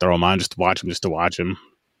guess I could throw them on just to watch him.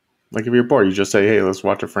 Like, if you're bored, you just say, hey, let's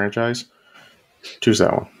watch a franchise. Choose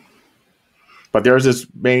that one. But there's this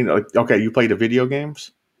main, like, okay, you play the video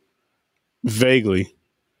games? Vaguely.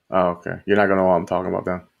 Oh, okay. You're not going to know what I'm talking about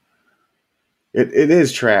then. It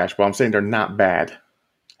is trash, but I'm saying they're not bad.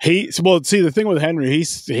 See, the thing with Henry,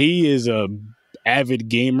 he is a avid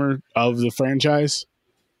gamer of the franchise.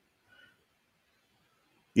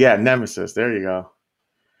 Yeah, Nemesis. There you go.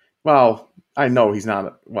 Well, I know he's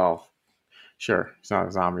not. Well, sure, he's not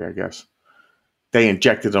a zombie, I guess. They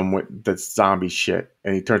injected him with the zombie shit,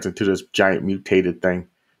 and he turns into this giant mutated thing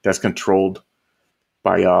that's controlled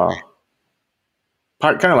by kind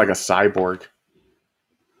of like a cyborg.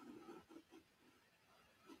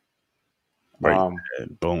 Right.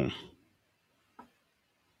 Boom.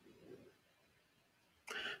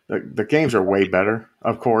 The games are way better,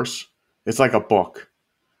 of course. It's like a book.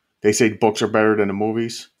 They say books are better than the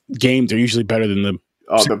movies. Games are usually better than the.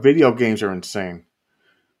 Oh, the video games are insane.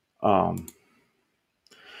 Um,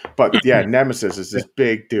 but yeah, Nemesis is this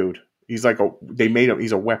big dude. He's like they made him.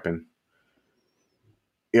 He's a weapon.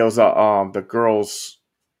 It was the girl's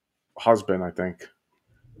husband, I think.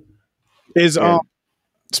 Is And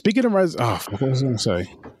speaking of what was I gonna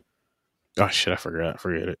say? Oh shit, I forgot.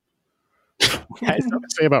 Forget it. I had something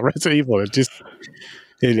to say about Resident Evil. It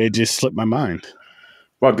just slipped my mind.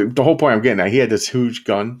 well, the whole point I'm getting at, he had this huge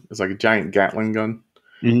gun. It's like a giant Gatling gun,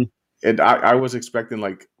 Mhm. and I was expecting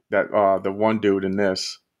like that the one dude in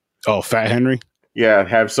this, Oh, Fat Henry. yeah,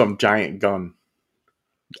 have some giant gun.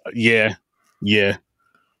 Yeah.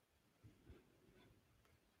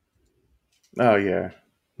 Oh yeah,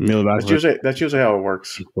 Mila that's usually how it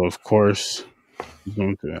works. So of course,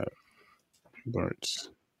 going to that. But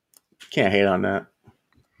Can't hate on that.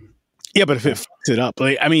 yeah, but if it fucks it up,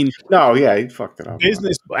 like I mean, No, yeah, he fucked it up.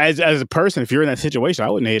 business as a person, if you're in that situation, I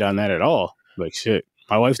wouldn't hate on that at all. Like shit,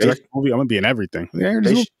 my wife's directing a movie, I'm gonna be in everything. Yeah,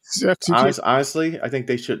 They this sh- movie sucks. Honestly, I think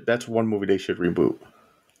they should. That's one movie they should reboot.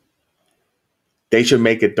 They should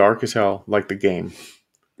make it dark as hell, like the game.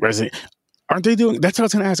 Resident. Aren't they doing? That's what I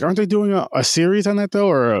was gonna ask. Aren't they doing a series on that though,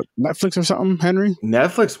 or a Netflix or something, Henry?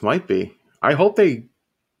 Netflix might be. I hope they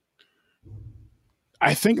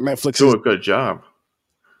I think Netflix do is. a good job.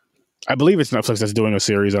 I believe it's Netflix that's doing a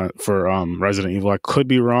series for Resident Evil. I could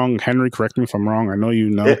be wrong. Henry, correct me if I'm wrong. I know you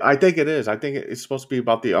know. I think it is. I think it's supposed to be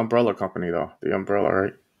about the Umbrella Company, though. The Umbrella,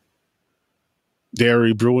 right? They're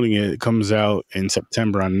rebooting it. It comes out in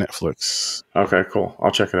September on Netflix. Okay, cool. I'll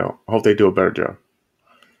check it out. I hope they do a better job.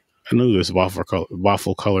 I knew this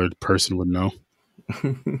waffle colored person would know.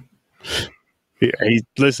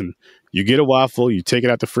 Listen, you get a waffle, you take it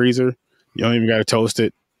out the freezer, you don't even got to toast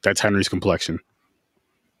it. That's Henry's complexion.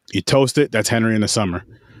 You toast it, that's Henry in the summer.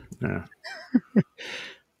 Yeah.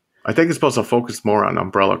 I think it's supposed to focus more on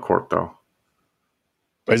Umbrella Corp, though.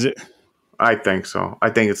 Is it? I think so. I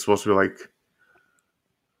think it's supposed to be like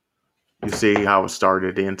you see how it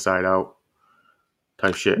started, the inside out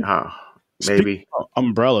type shit. Huh? Maybe.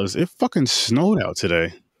 Umbrellas. It fucking snowed out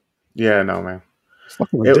today. Yeah, no, man.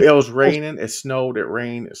 It was raining. It snowed. It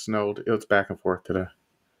rained. It snowed. It was back and forth today.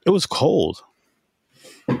 It was cold.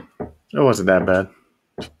 It wasn't that bad.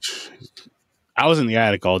 I was in the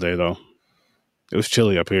attic all day, though. It was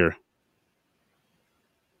chilly up here.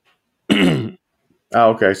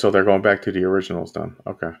 Oh, okay. So they're going back to the originals then.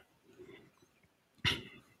 Okay.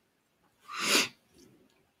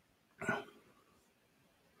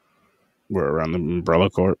 We're around the Umbrella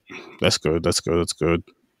Court. That's good. That's good. That's good.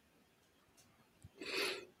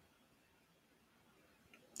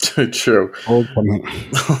 True.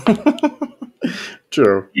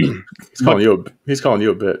 True. He's calling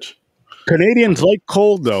you a bitch. Canadians like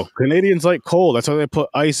cold, though. Canadians like cold. That's why they put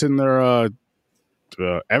ice in their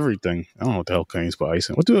everything. I don't know what the hell Canadians put ice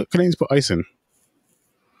in. What do Canadians put ice in?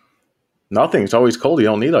 Nothing. It's always cold. You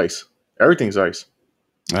don't need ice. Everything's ice.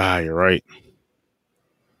 Ah, you're right.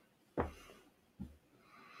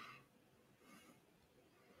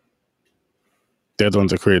 They're the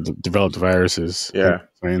ones that developed viruses. Yeah.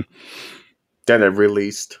 Then it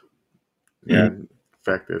released. Yeah.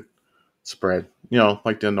 Infected. Spread. You know,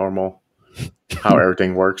 like the normal, how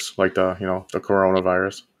everything works. Like the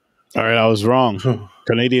coronavirus. All right, I was wrong.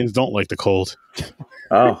 Canadians don't like the cold.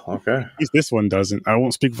 Oh, okay. At least this one doesn't. I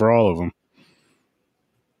won't speak for all of them.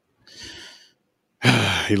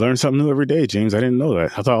 You learn something new every day, James. I didn't know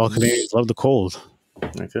that. I thought all Canadians love the cold.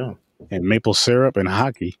 I do. And maple syrup and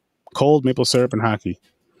hockey. Cold maple syrup and hockey.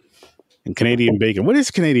 And Canadian bacon. What is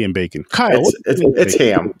Canadian bacon? Kyle, it's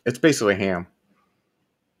ham. It's basically ham.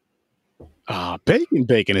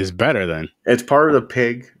 Bacon is better then. It's part of the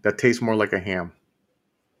pig that tastes more like a ham.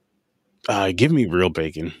 Give me real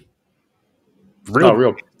bacon.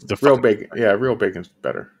 Real bacon. Yeah, real bacon's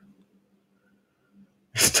better.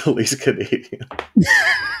 It's the least Canadian.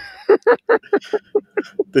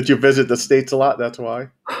 Did you visit the States a lot? That's why.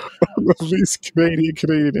 The least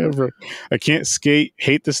Canadian ever. I can't skate,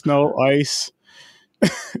 hate the snow, ice,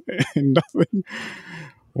 and nothing.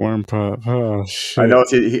 Warm pop. Oh shit!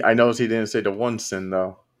 I noticed he didn't say the one sin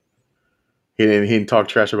though. He didn't talk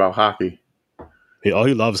trash about hockey. He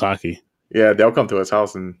loves hockey. Yeah, they'll come to his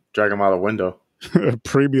house and drag him out the window.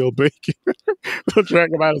 Pre-meal bacon. They'll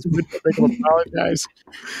drag him out his window, make him apologize.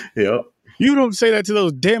 Yep. You don't say that to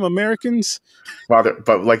those damn Americans.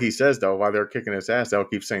 But like he says though, while they're kicking his ass, they'll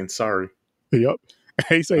keep saying sorry. Yep.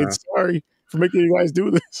 He's saying sorry for making you guys do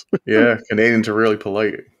this. Yeah, Canadians are really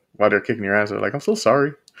polite while they're kicking your ass. They're like, "I'm so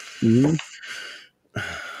sorry." Mm-hmm.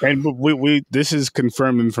 And we this is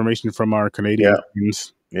confirmed information from our Canadian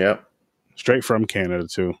friends. Yep. Straight from Canada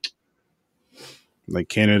too. Like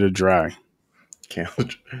Canada Dry.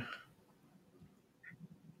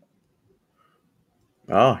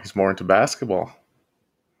 Oh, he's more into basketball.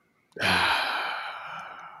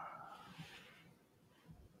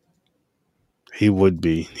 He would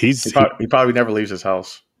be. He probably never leaves his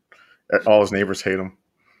house. All his neighbors hate him.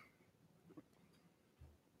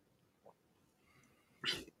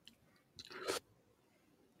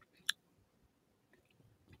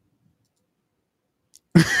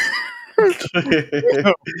 Yo,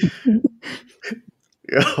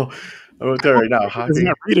 I'm gonna tell you right now, hockey. He's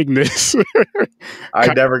not reading this.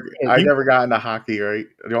 I never got into hockey. Right,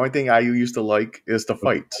 the only thing I used to like is the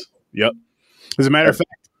fights. Yep. As a matter of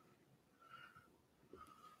fact,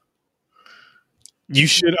 you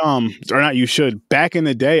should or not. You should. Back in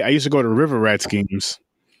the day, I used to go to River Rats games,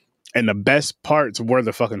 and the best parts were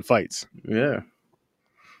the fucking fights. Yeah.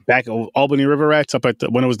 Back at Albany River Rats up at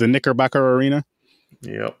when it was the Knickerbocker Arena.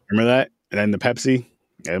 Yep. Remember that? And then the Pepsi.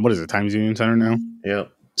 And what is it? Times Union Center now.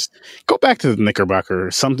 Yep. Just go back to the Knickerbocker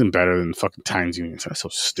or something better than fucking Times Union Center. That's so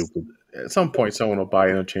stupid. At some point, someone will buy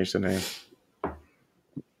it and change the name.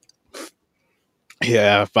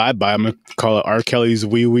 Yeah, if I buy, I'm gonna call it R. Kelly's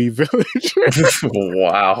Wee Wee Village.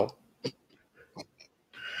 Wow.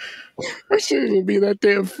 That shouldn't even be that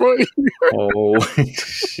damn funny. Holy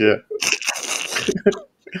shit.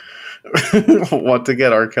 Once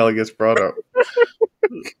again, R. Kelly gets brought up.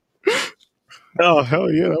 Oh,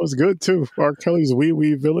 hell yeah, that was good too. R. Kelly's Wee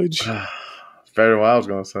Wee Village. It's better than what I was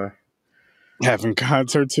going to say. Having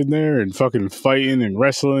concerts in there and fucking fighting and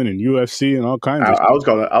wrestling and UFC and all kinds of I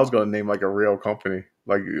was gonna name like a real company.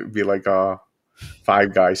 Like it'd be like a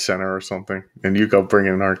Five Guys Center or something. And you go bring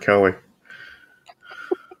in R. Kelly.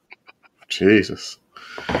 Jesus.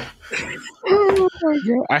 Oh my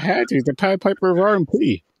God. I had to. The Pied Piper of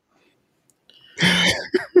R&P.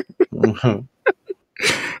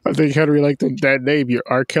 I think Henry liked that name. Your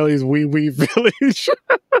R. Kelly's Wee Wee Village.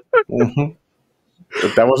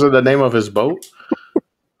 But that wasn't the name of his boat?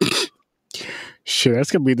 Shit, that's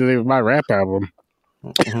gonna be the name of my rap album.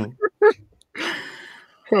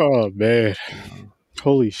 Oh man.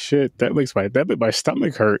 Holy shit. That made my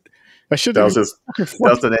stomach hurt. That's the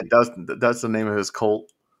name of his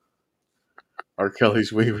cult. R.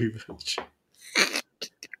 Kelly's Wee Wee Village.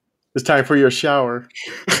 It's time for your shower.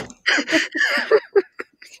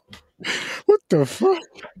 What the fuck?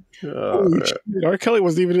 Holy shit. R. Kelly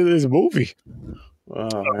wasn't even in this movie.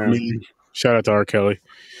 Oh, man. Shout out to R. Kelly.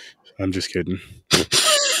 I'm just kidding.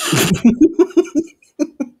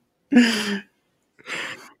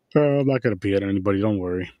 I'm not gonna pee at anybody. Don't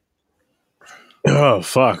worry. Oh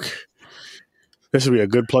fuck! This would be a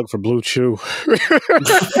good plug for Blue Chew.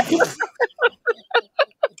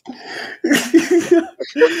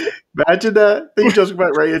 Imagine that. You just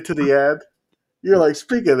went right into the ad. You're like,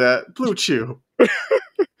 speaking of that, Blue Chew.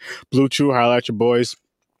 Blue Chew, holla at your boys.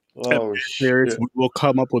 Oh, shit. We will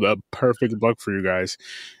come up with a perfect plug for you guys.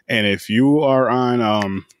 And if you are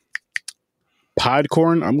on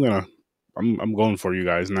Podcorn, I'm going for you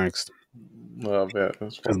guys next. Oh, man.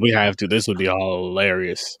 That's because we have to. This would be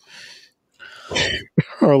hilarious.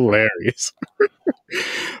 Hilarious.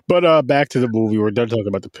 But back to the movie. We're done talking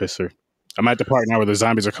about the pisser. I'm at the part now where the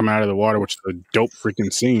zombies are coming out of the water, which is a dope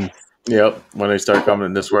freaking scene. Yep. When they start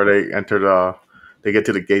coming, this is where they enter they get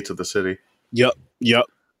to the gates of the city. Yep.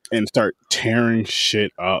 And start tearing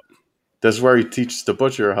shit up. This is where he teaches the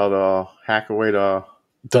butcher how to hack away the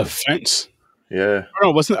fence. Yeah.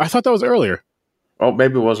 Oh, wasn't it? I thought that was earlier. Oh,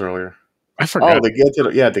 maybe it was earlier. I forgot. Oh, they get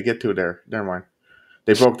to there. Never mind.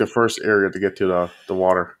 They broke the first area to get to the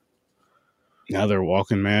water. Now they're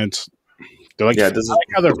walking, man. They're like, I like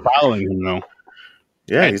how they're following him, though.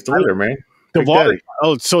 Yeah, he's the leader, man. The water.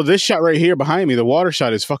 Oh, so this shot right here behind me, the water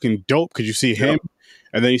shot is fucking dope because you see him,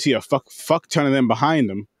 and then you see a fuck ton of them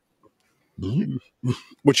behind him.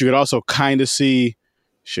 Which you could also kind of see,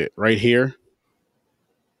 shit, right here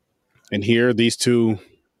and here. These two,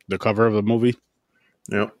 the cover of the movie.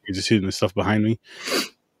 Yep. You just see the stuff behind me,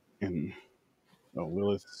 and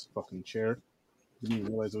Willis' fucking chair. Didn't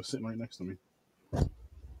even realize it was sitting right next to me.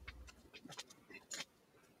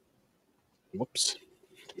 Whoops.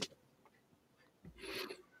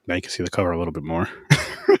 Now you can see the cover a little bit more.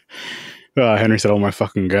 Henry said, "Oh my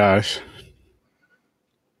fucking gosh."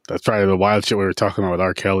 That's probably the wild shit we were talking about with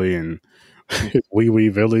R. Kelly and Wee Wee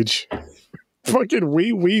Village. Fucking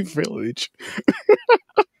Wee Wee Village.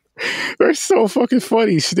 They're so fucking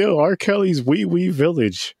funny still. R. Kelly's Wee Wee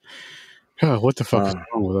Village. Oh, what the fuck is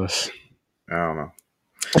wrong with us? I don't know.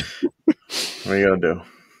 What are you going to do?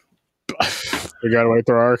 We got to wait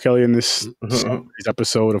for R. Kelly in this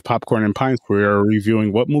episode of Popcorn and Pints. We are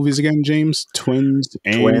reviewing what movies again, James? Twins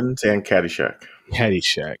and Caddyshack.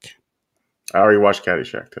 Caddyshack. I already watched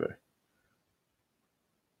Caddyshack today.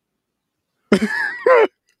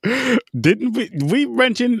 Didn't we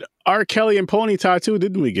mentioned R. Kelly and Ponyta too?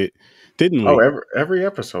 Didn't we? Oh, every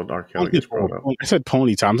episode R. Kelly gets brought up. I said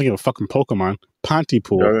Ponyta. I'm thinking of fucking Pokemon.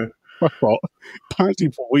 Pontypool.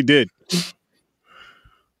 Pontypool. We did.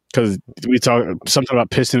 Because we talked something about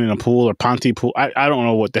pissing in a pool or Pontypool. I don't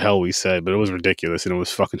know what the hell we said, but it was ridiculous and it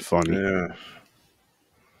was fucking funny. Yeah.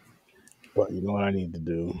 But you know what I need to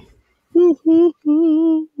do? What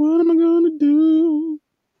am I going to do?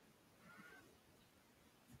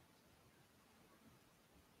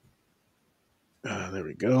 There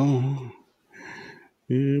we go.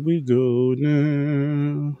 Here we go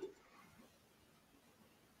now.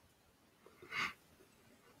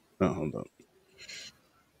 Oh, hold up.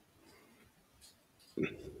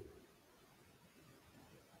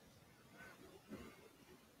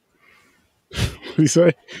 What do you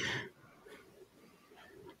say?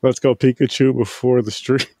 Let's go Pikachu before the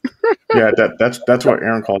stream. Yeah, that's what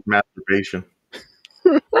Aaron calls masturbation.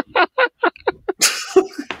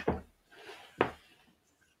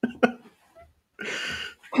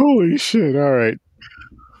 Holy shit. All right.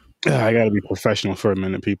 I got to be professional for a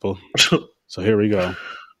minute, people. So here we go.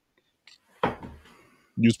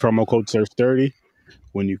 Use promo code SURF30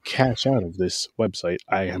 when you cash out of this website,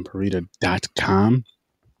 ihemperita.com.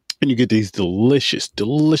 And you get these delicious,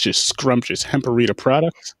 scrumptious Hemperita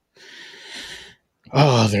products.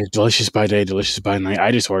 Oh, they're delicious by day, delicious by night.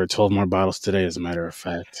 I just ordered 12 more bottles today, as a matter of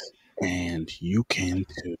fact. And you can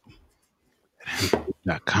too.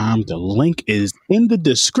 Hemperita.com. The link is in the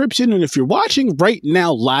description. And if you're watching right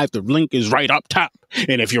now live, the link is right up top.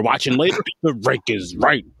 And if you're watching later, the link is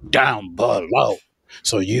right down below.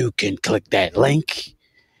 So you can click that link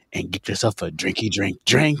and get yourself a drinky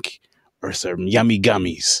drink or some yummy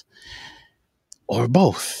gummies. Or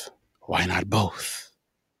both. Why not both?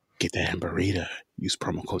 Get that Hemperita. Use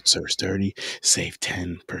promo code SURF30. Save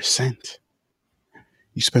 10%.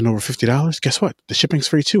 You spend over $50, guess what? The shipping's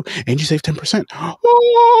free too. And you save 10%.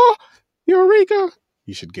 Oh, Eureka!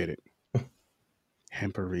 You should get it.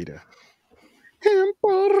 Hemperita.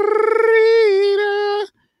 Hemperita.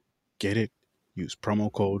 Get it. Use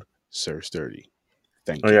promo code SURF30.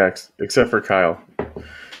 Thank you. Oh, yeah, except for Kyle.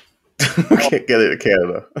 Can't get it in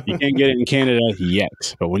Canada. You can't get it in Canada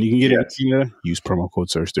yet. But when you can get it in Canada, use promo code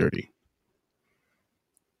SURF30.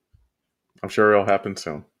 I'm sure it'll happen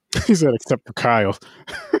soon. He said, except for Kyle.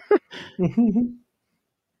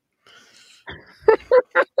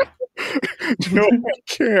 No, I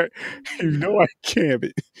can't. You know I can't.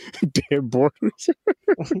 Damn borders.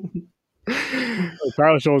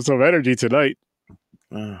 Kyle's showing some energy tonight.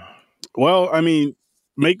 Well, I mean,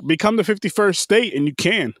 become the 51st state, and you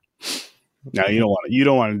can. Now you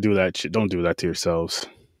don't want to do that shit. Don't do that to yourselves.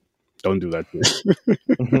 Don't do that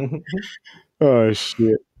to Oh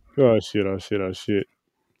shit. Oh shit.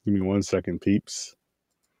 Give me 1 second, peeps.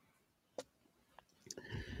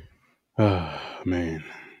 Oh man.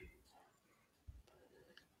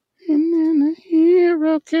 And then the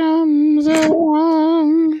hero comes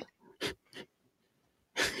along.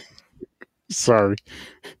 Sorry.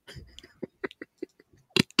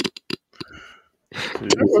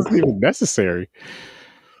 That wasn't even necessary.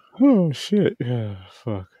 Oh shit. Yeah,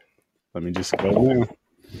 fuck. Let me just go now.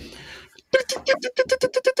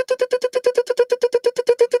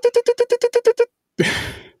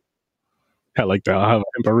 I like that. I'll have a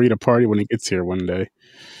Hemperita party when he gets here one day.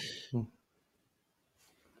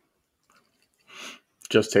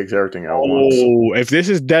 Just takes everything out once. Oh, if this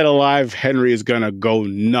is Dead Alive, Henry is gonna go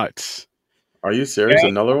nuts. Are you serious?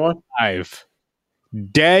 Another one?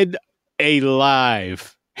 Dead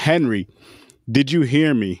Alive. Henry, did you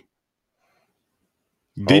hear me?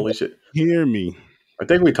 Holy shit. Hear me. I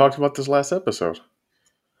think we talked about this last episode.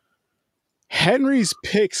 Henry's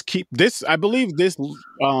picks keep this. I believe this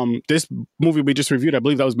movie we just reviewed, I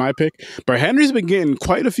believe that was my pick. But Henry's been getting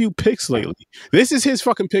quite a few picks lately. This is his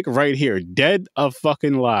fucking pick right here. Dead of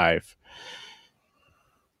fucking Live.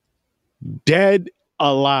 Dead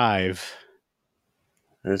Alive.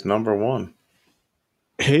 His number one.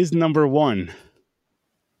 His number one.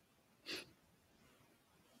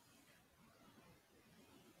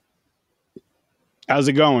 How's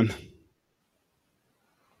it going?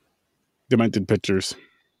 Demented pictures.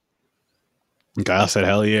 And Kyle said,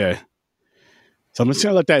 "Hell yeah!" So I'm just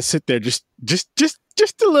gonna let that sit there, just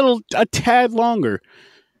a tad longer,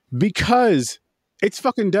 because it's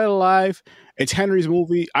fucking Dead Alive. It's Henry's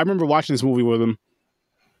movie. I remember watching this movie with him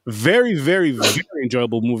Very, very, very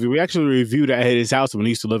enjoyable movie. We actually reviewed it at his house when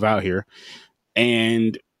he used to live out here,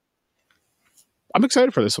 and I'm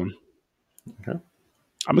excited for this one. Okay.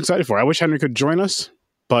 I'm excited for it. I wish Henry could join us,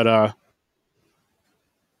 but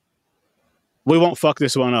we won't fuck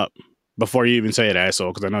this one up before you even say it,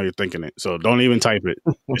 asshole, because I know you're thinking it. So don't even type it.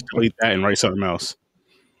 Just delete that and write something else.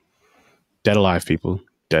 Dead alive, people.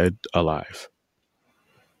 Dead alive.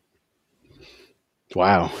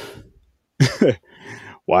 Wow.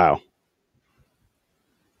 Wow.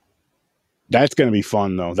 That's going to be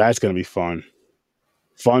fun, though. That's going to be fun.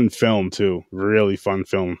 Fun film, too. Really fun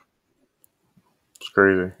film. It's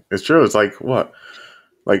crazy. It's true. It's like what?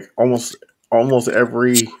 Like almost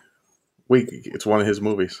every week it's one of his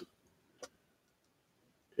movies.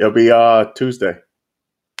 It'll be Tuesday.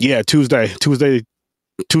 Yeah, Tuesday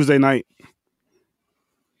night.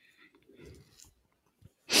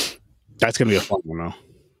 That's going to be a fun one, though.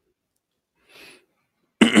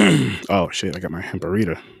 Oh, shit. I got my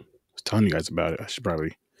hemperita. I was telling you guys about it. I should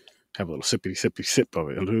probably have a little sippy sip of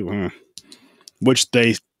it. Which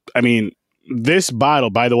this bottle,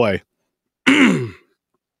 by the way,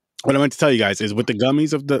 what I meant to tell you guys is with the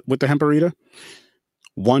gummies with the hemperita,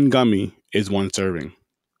 one gummy is one serving.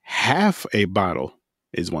 Half a bottle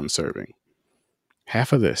is one serving.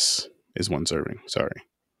 Half of this is one serving. Sorry.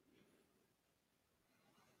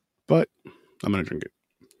 But I'm going to drink it.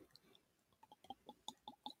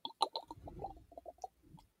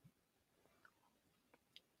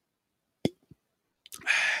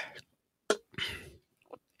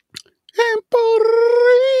 Hemperita.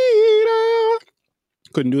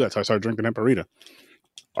 Couldn't do that, so I started drinking hemperita.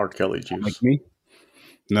 R. Kelly juice. Like me?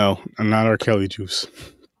 No, I'm not R. Kelly juice.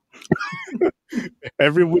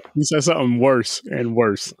 Every week he says something worse and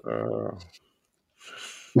worse.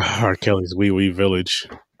 R. Kelly's Wee Wee Village.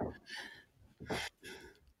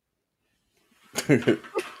 It's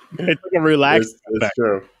like a relaxing. It's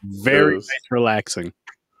true. Very nice, relaxing.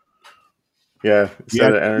 Yeah,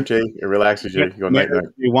 instead of energy, it relaxes you. You go night night.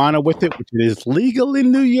 Marijuana with it, which is legal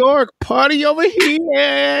in New York. Party over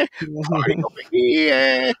here. Party over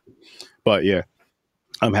here. But yeah,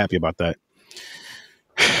 I'm happy about that.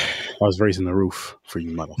 I was raising the roof for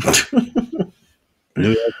you, motherfucker. New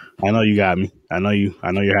York, I know you got me. I know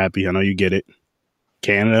you're happy. I know you get it.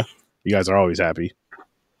 Canada, you guys are always happy.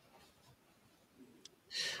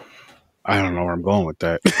 I don't know where I'm going with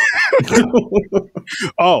that.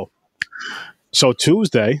 Oh. So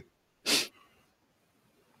Tuesday,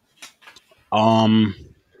 I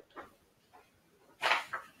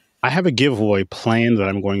have a giveaway planned that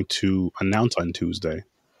I'm going to announce on Tuesday.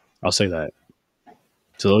 I'll say that.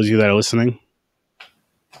 To those of you that are listening.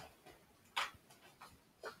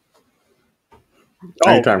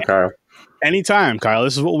 Anytime, Kyle. Anytime, Kyle.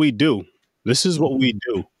 This is what we do.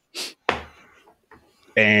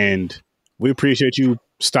 And we appreciate you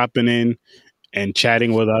stopping in and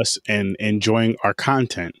chatting with us and enjoying our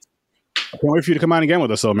content. I can't wait for you to come on again with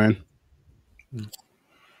us, though, man.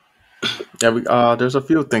 Yeah, there's a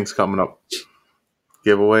few things coming up.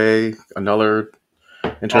 Giveaway, another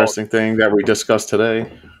interesting thing that we discussed today.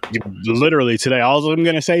 Literally today. All I'm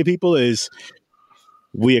going to say, people, is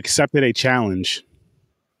we accepted a challenge.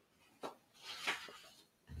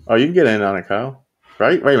 Oh, you can get in on it, Kyle.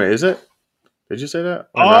 Right? Wait a minute. Is it? Did you say that?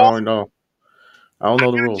 I don't know. I don't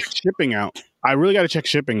know the rules. Shipping out. I really got to check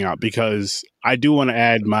shipping out because I do want to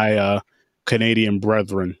add my Canadian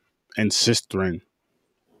brethren and sisterin.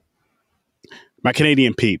 My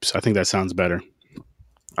Canadian peeps. I think that sounds better.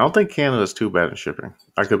 I don't think Canada's too bad in shipping.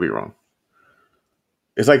 I could be wrong.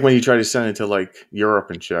 It's like when you try to send it to like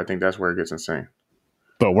Europe and shit. I think that's where it gets insane.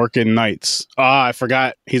 But working nights. I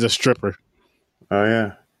forgot he's a stripper. Oh,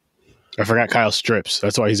 yeah. I forgot Kyle strips.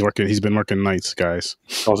 That's why he's working. He's been working nights, guys.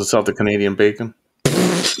 Calls itself the Canadian bacon.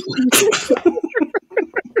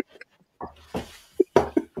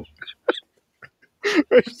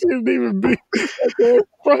 It shouldn't even be that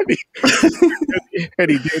funny.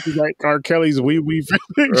 And he did like R. Kelly's Wee Wee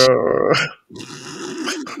Village.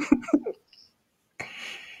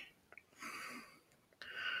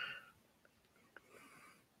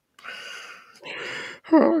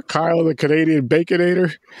 Kyle, the Canadian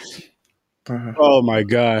Baconator. Oh my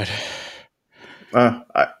God.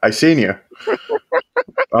 I seen you.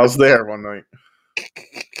 I was there one night.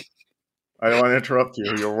 I don't want to interrupt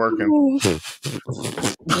you. You're working.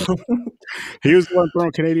 He was the one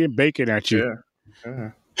throwing Canadian bacon at you.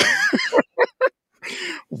 Yeah.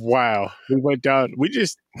 Wow. We went down.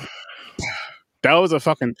 That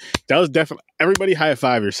was definitely, everybody high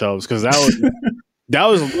five yourselves because that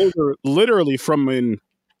was literally from a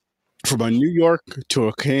New York to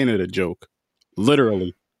a Canada joke.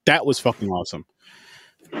 Literally. That was fucking awesome.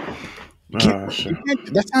 You Oh shit.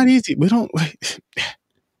 that's not easy. We don't.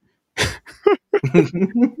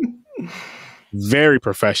 Very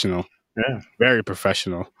professional. Yeah, Very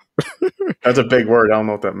professional. that's a big word. I don't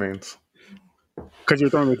know what that means. Because you're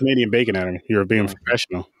throwing the Canadian bacon at him. You're being Okay.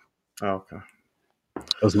 professional. Okay.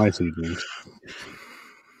 That was nice of you, James.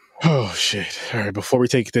 Oh shit! All right. Before we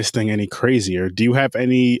take this thing any crazier, do you have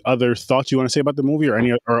any other thoughts you want to say about the movie, or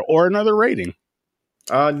any, or another rating?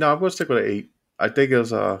 No, I'm gonna stick with an 8. I think it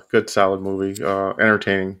was a good, solid movie.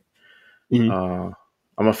 Entertaining. Mhm. Uh,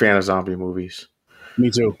 I'm a fan of zombie movies.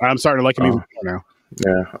 Me too. I'm starting to like him even Uh, more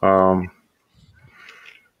now. yeah.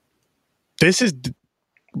 This is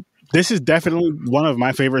this is definitely one of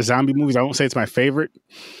my favorite zombie movies. I won't say it's my favorite.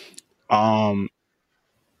 Um,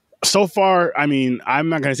 so far, I mean, I'm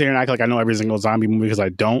not gonna say and act like I know every single zombie movie because I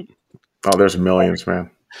don't. Oh, there's millions, man.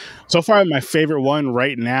 So far, my favorite one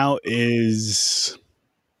right now is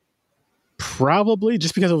probably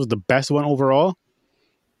just because it was the best one overall.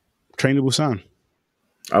 Train to Busan.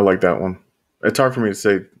 I like that one. It's hard for me to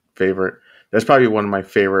say favorite. That's probably one of my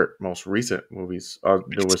favorite, most recent movies.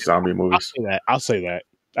 Newest zombie I'll movies. say that. I'll say that.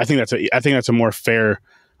 I think that's a more fair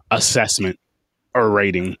assessment or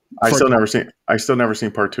rating I for still never seen. I still never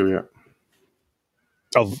seen part 2 yet.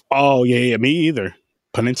 of. Oh yeah, me either.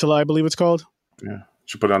 Peninsula, I believe it's called. Yeah,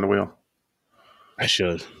 should put it on the wheel. I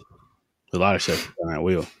should. A lot of shit on that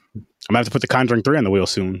wheel. I'm gonna have to put the Conjuring 3 on the wheel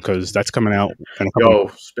soon because that's coming out in a couple.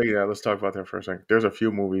 Yo, speaking of that, let's talk about that for a second. There's a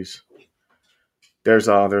few movies. There's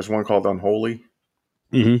one called Unholy.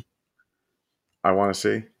 Mm-hmm. I want to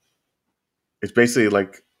see. It's basically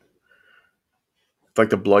like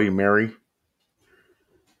the Bloody Mary,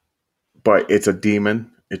 but it's a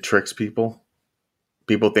demon. It tricks people.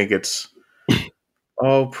 People think it's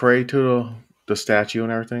pray to the statue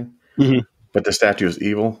and everything, Mm-hmm. but the statue is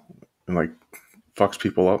evil and like fucks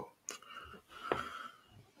people up.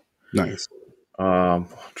 Nice.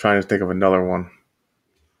 Trying to think of another one.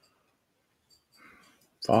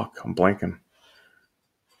 Fuck, I'm blanking.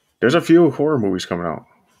 There's a few horror movies coming out.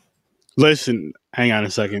 Listen, hang on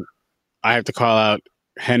a second. I have to call out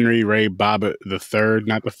Henry Ray Bobbitt the third,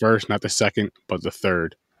 not the first, not the second, but the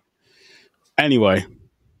third. Anyway,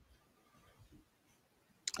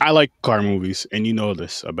 I like car movies, and you know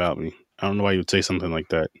this about me. I don't know why you would say something like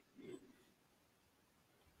that.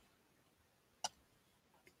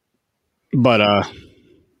 But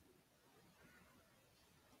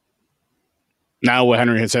now what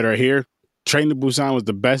Henry had said right here, Train to Busan was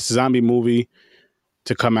the best zombie movie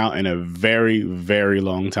to come out in a very, very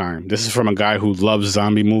long time. This is from a guy who loves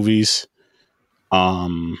zombie movies.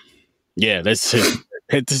 Yeah, that's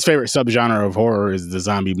his favorite subgenre of horror is the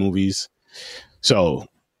zombie movies. So,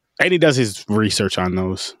 and he does his research on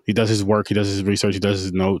those. He does his work. He does his research. He does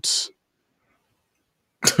his notes.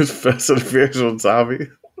 Fast and Furious with zombie.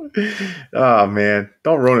 Oh man,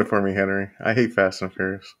 don't ruin it for me, Henry. I hate Fast and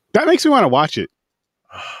Furious. That makes me want to watch it.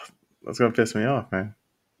 That's gonna piss me off, man.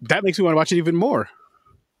 That makes me want to watch it even more.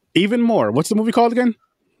 Even more. What's the movie called again?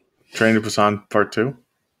 Train to Busan Part 2.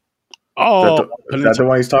 Oh, Is that the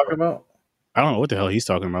one he's talking about? I don't know what the hell he's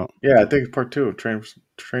talking about. Yeah, I think it's Part 2. Train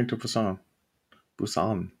to Busan.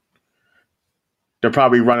 Busan. They're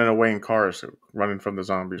probably running away in cars, running from the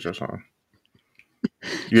zombies or something.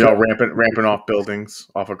 You know, ramping off buildings,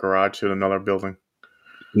 off a garage to another building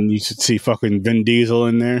And you should see fucking Vin Diesel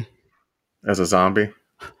in there, as a zombie.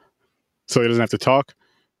 so he doesn't have to talk.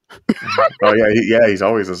 Oh yeah, he's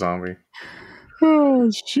always a zombie.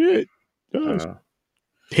 Oh shit! Oh, Uh,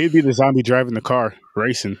 he'd be the zombie driving the car,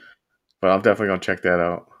 racing. but I'm definitely gonna check that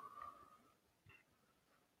out.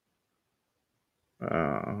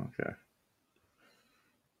 Okay.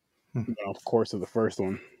 Of course, of the first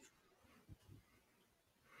one.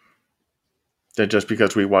 Then just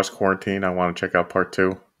because we watched Quarantine, I want to check out Part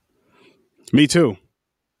 2. Me too.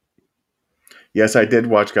 Yes, I did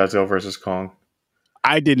watch Godzilla vs Kong.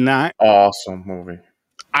 I did not. Awesome movie.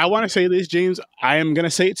 I want to say this, James. I am going to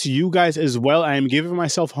say it to you guys as well. I am giving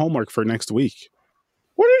myself homework for next week.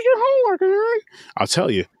 What is your homework, Aaron? I'll tell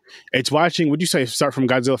you. It's watching, would you say, start from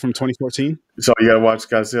Godzilla from 2014? So you gotta watch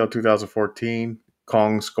Godzilla 2014,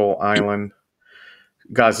 Kong Skull Island,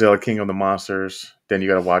 Godzilla King of the Monsters. Then you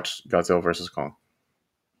gotta watch Godzilla vs Kong.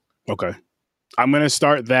 Okay. I'm going to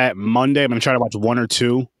start that Monday. I'm going to try to watch one or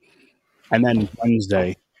two. And then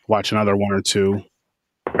Wednesday, watch another one or two.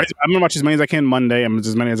 I'm going to watch as many as I can Monday and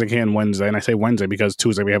as many as I can Wednesday. And I say Wednesday because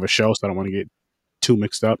Tuesday we have a show, so I don't want to get too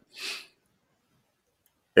mixed up.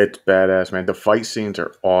 It's badass, man. The fight scenes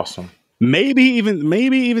are awesome. Maybe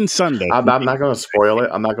even Sunday. I'm not going to spoil it.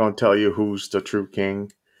 I'm not going to tell you who's the true king.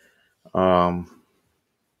 I'm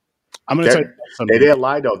going to tell you They didn't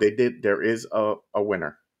lie though. They did. There is a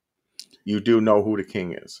winner. you do know who the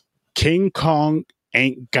king is. King Kong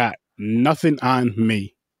ain't got nothing on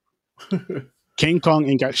me. King Kong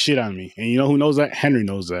ain't got shit on me. And you know who knows that? Henry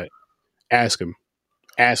knows that. Ask him.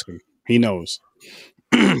 Ask him. He knows.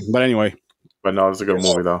 But anyway. But no, it's a good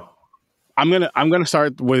movie though. I'm gonna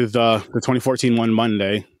start with the 2014 one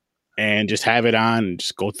Monday and just have it on and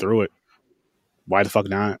just go through it. Why the fuck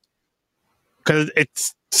not? Because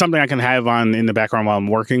it's something I can have on in the background while I'm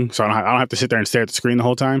working, so I don't have to sit there and stare at the screen the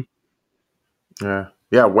whole time.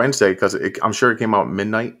 Yeah, Wednesday, because I'm sure it came out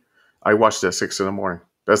midnight. I watched it at 6 a.m.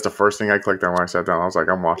 That's the first thing I clicked on when I sat down. I was like,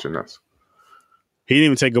 I'm watching this. He didn't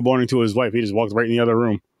even say good morning to his wife. He just walked right in the other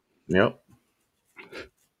room. Yep.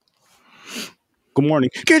 Good morning.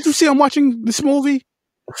 Can't you see I'm watching this movie?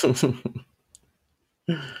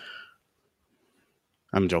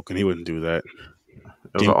 I'm joking. He wouldn't do that.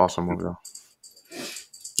 It was an awesome movie, though.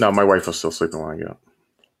 No, my wife was still sleeping when I got up.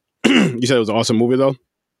 You said it was an awesome movie, though?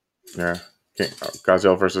 Yeah.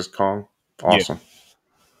 Godzilla versus Kong. Awesome. Yeah.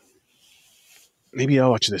 Maybe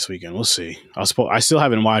I'll watch it this weekend. We'll see. I still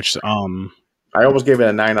haven't watched. I almost gave it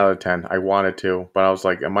a 9 out of 10. I wanted to, but I was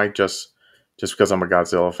like, am I just because I'm a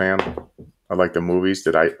Godzilla fan? I like the movies.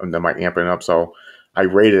 Am I amping it up? So I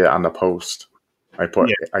rated it on the post. I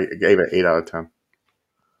gave it 8 out of 10.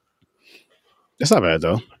 That's not bad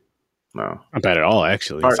though. No, not bad at all.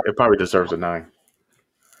 Actually, it probably deserves a 9.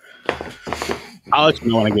 I'll let you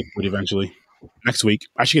know when I get to it eventually. Next week,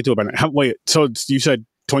 I should get to it by now. Wait, so you said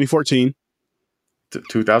 2014,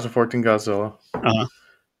 2014 Godzilla.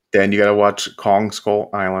 Then you got to watch Kong Skull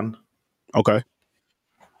Island. Okay.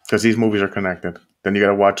 Because these movies are connected. Then you got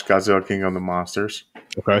to watch Godzilla King of the Monsters.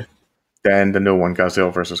 Okay. Then the new one,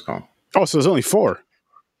 Godzilla versus Kong. Oh, so there's only 4.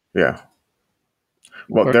 Yeah.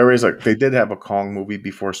 Well, okay. They did have a Kong movie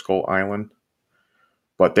before Skull Island,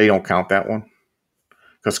 but they don't count that one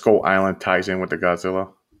because Skull Island ties in with the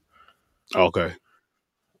Godzilla. Okay.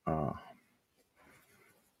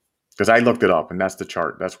 Because I looked it up, and that's the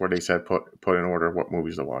chart. That's where they said put in order what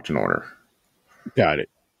movies to watch in order. Got it.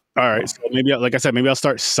 All right. So maybe, like I said, maybe I'll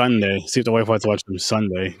start Sunday. See if the wife wants to watch them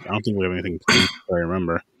Sunday. I don't think we have anything to do, if I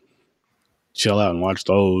remember. Chill out and watch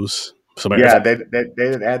those. So yeah, they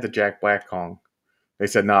didn't add the Jack Black Kong. They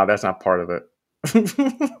said, nah, that's not part of it.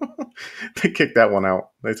 They kicked that one out.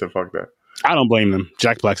 They said, fuck that. I don't blame them.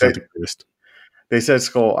 Jack Black's not the greatest. They said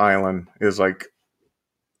Skull Island is like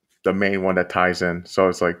the main one that ties in. So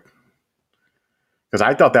it's like, because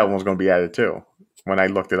I thought that one was going to be added too. When I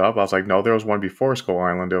looked it up, I was like, no, there was one before Skull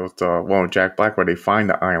Island. There was the one with Jack Black where they find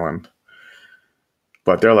the island.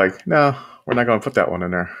 But they're like, no, we're not going to put that one in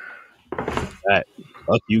there.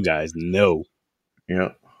 Fuck you guys. No.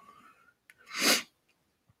 Yeah.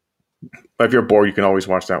 But if you're bored, you can always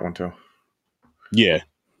watch that one too. Yeah.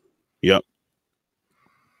 Yep.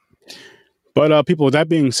 But people, with that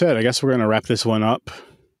being said, I guess we're going to wrap this one up.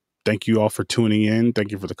 Thank you all for tuning in.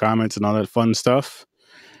 Thank you for the comments and all that fun stuff.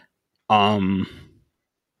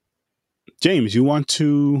 James, you want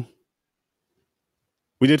to...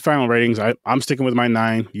 We did final ratings. I'm sticking with my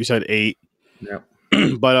 9. You said 8. Yep.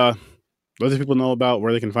 But let the people know about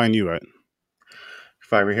where they can find you at.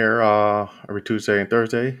 Find me here every Tuesday and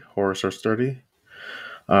Thursday, Horror Source 30.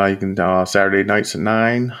 You can Saturday nights at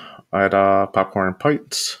 9 at Popcorn and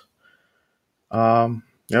Pints.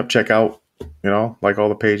 Check out, like all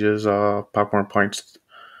the pages, Popcorn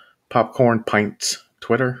Pints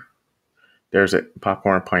Twitter. There's it,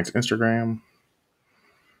 Popcorn Pints Instagram,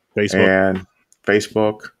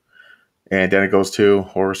 Facebook, and then it goes to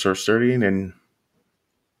Horror Source 30, and then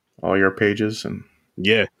all your pages and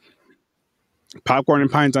yeah. Popcorn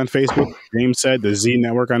and Pints on Facebook. James said the Z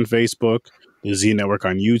Network on Facebook, the Z Network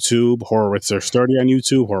on YouTube, Horror with Source 30 on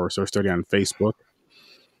YouTube, Horror Source 30 on Facebook.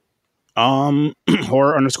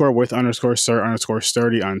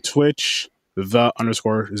 Horror_with_Sir_30 on Twitch,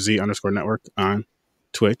 the_Z_Network on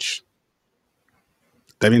Twitch.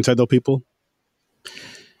 That being said, though, people,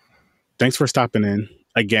 thanks for stopping in.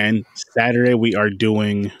 Again, Saturday we are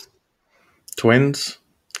doing Twins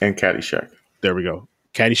and Caddyshack. There we go.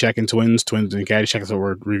 Caddyshack and Twins and Caddyshack is what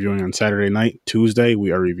we're reviewing on Saturday night. Tuesday,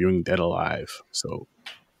 we are reviewing Dead Alive. So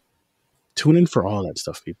tune in for all that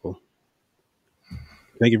stuff, people.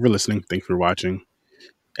 Thank you for listening. Thank you for watching.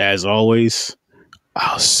 As always,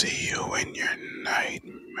 I'll see you in your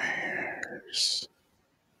nightmares.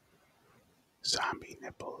 Zombie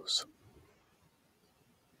nipples.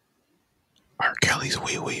 R. Kelly's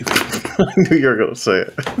wee wee. I knew you were going to say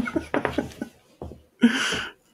it.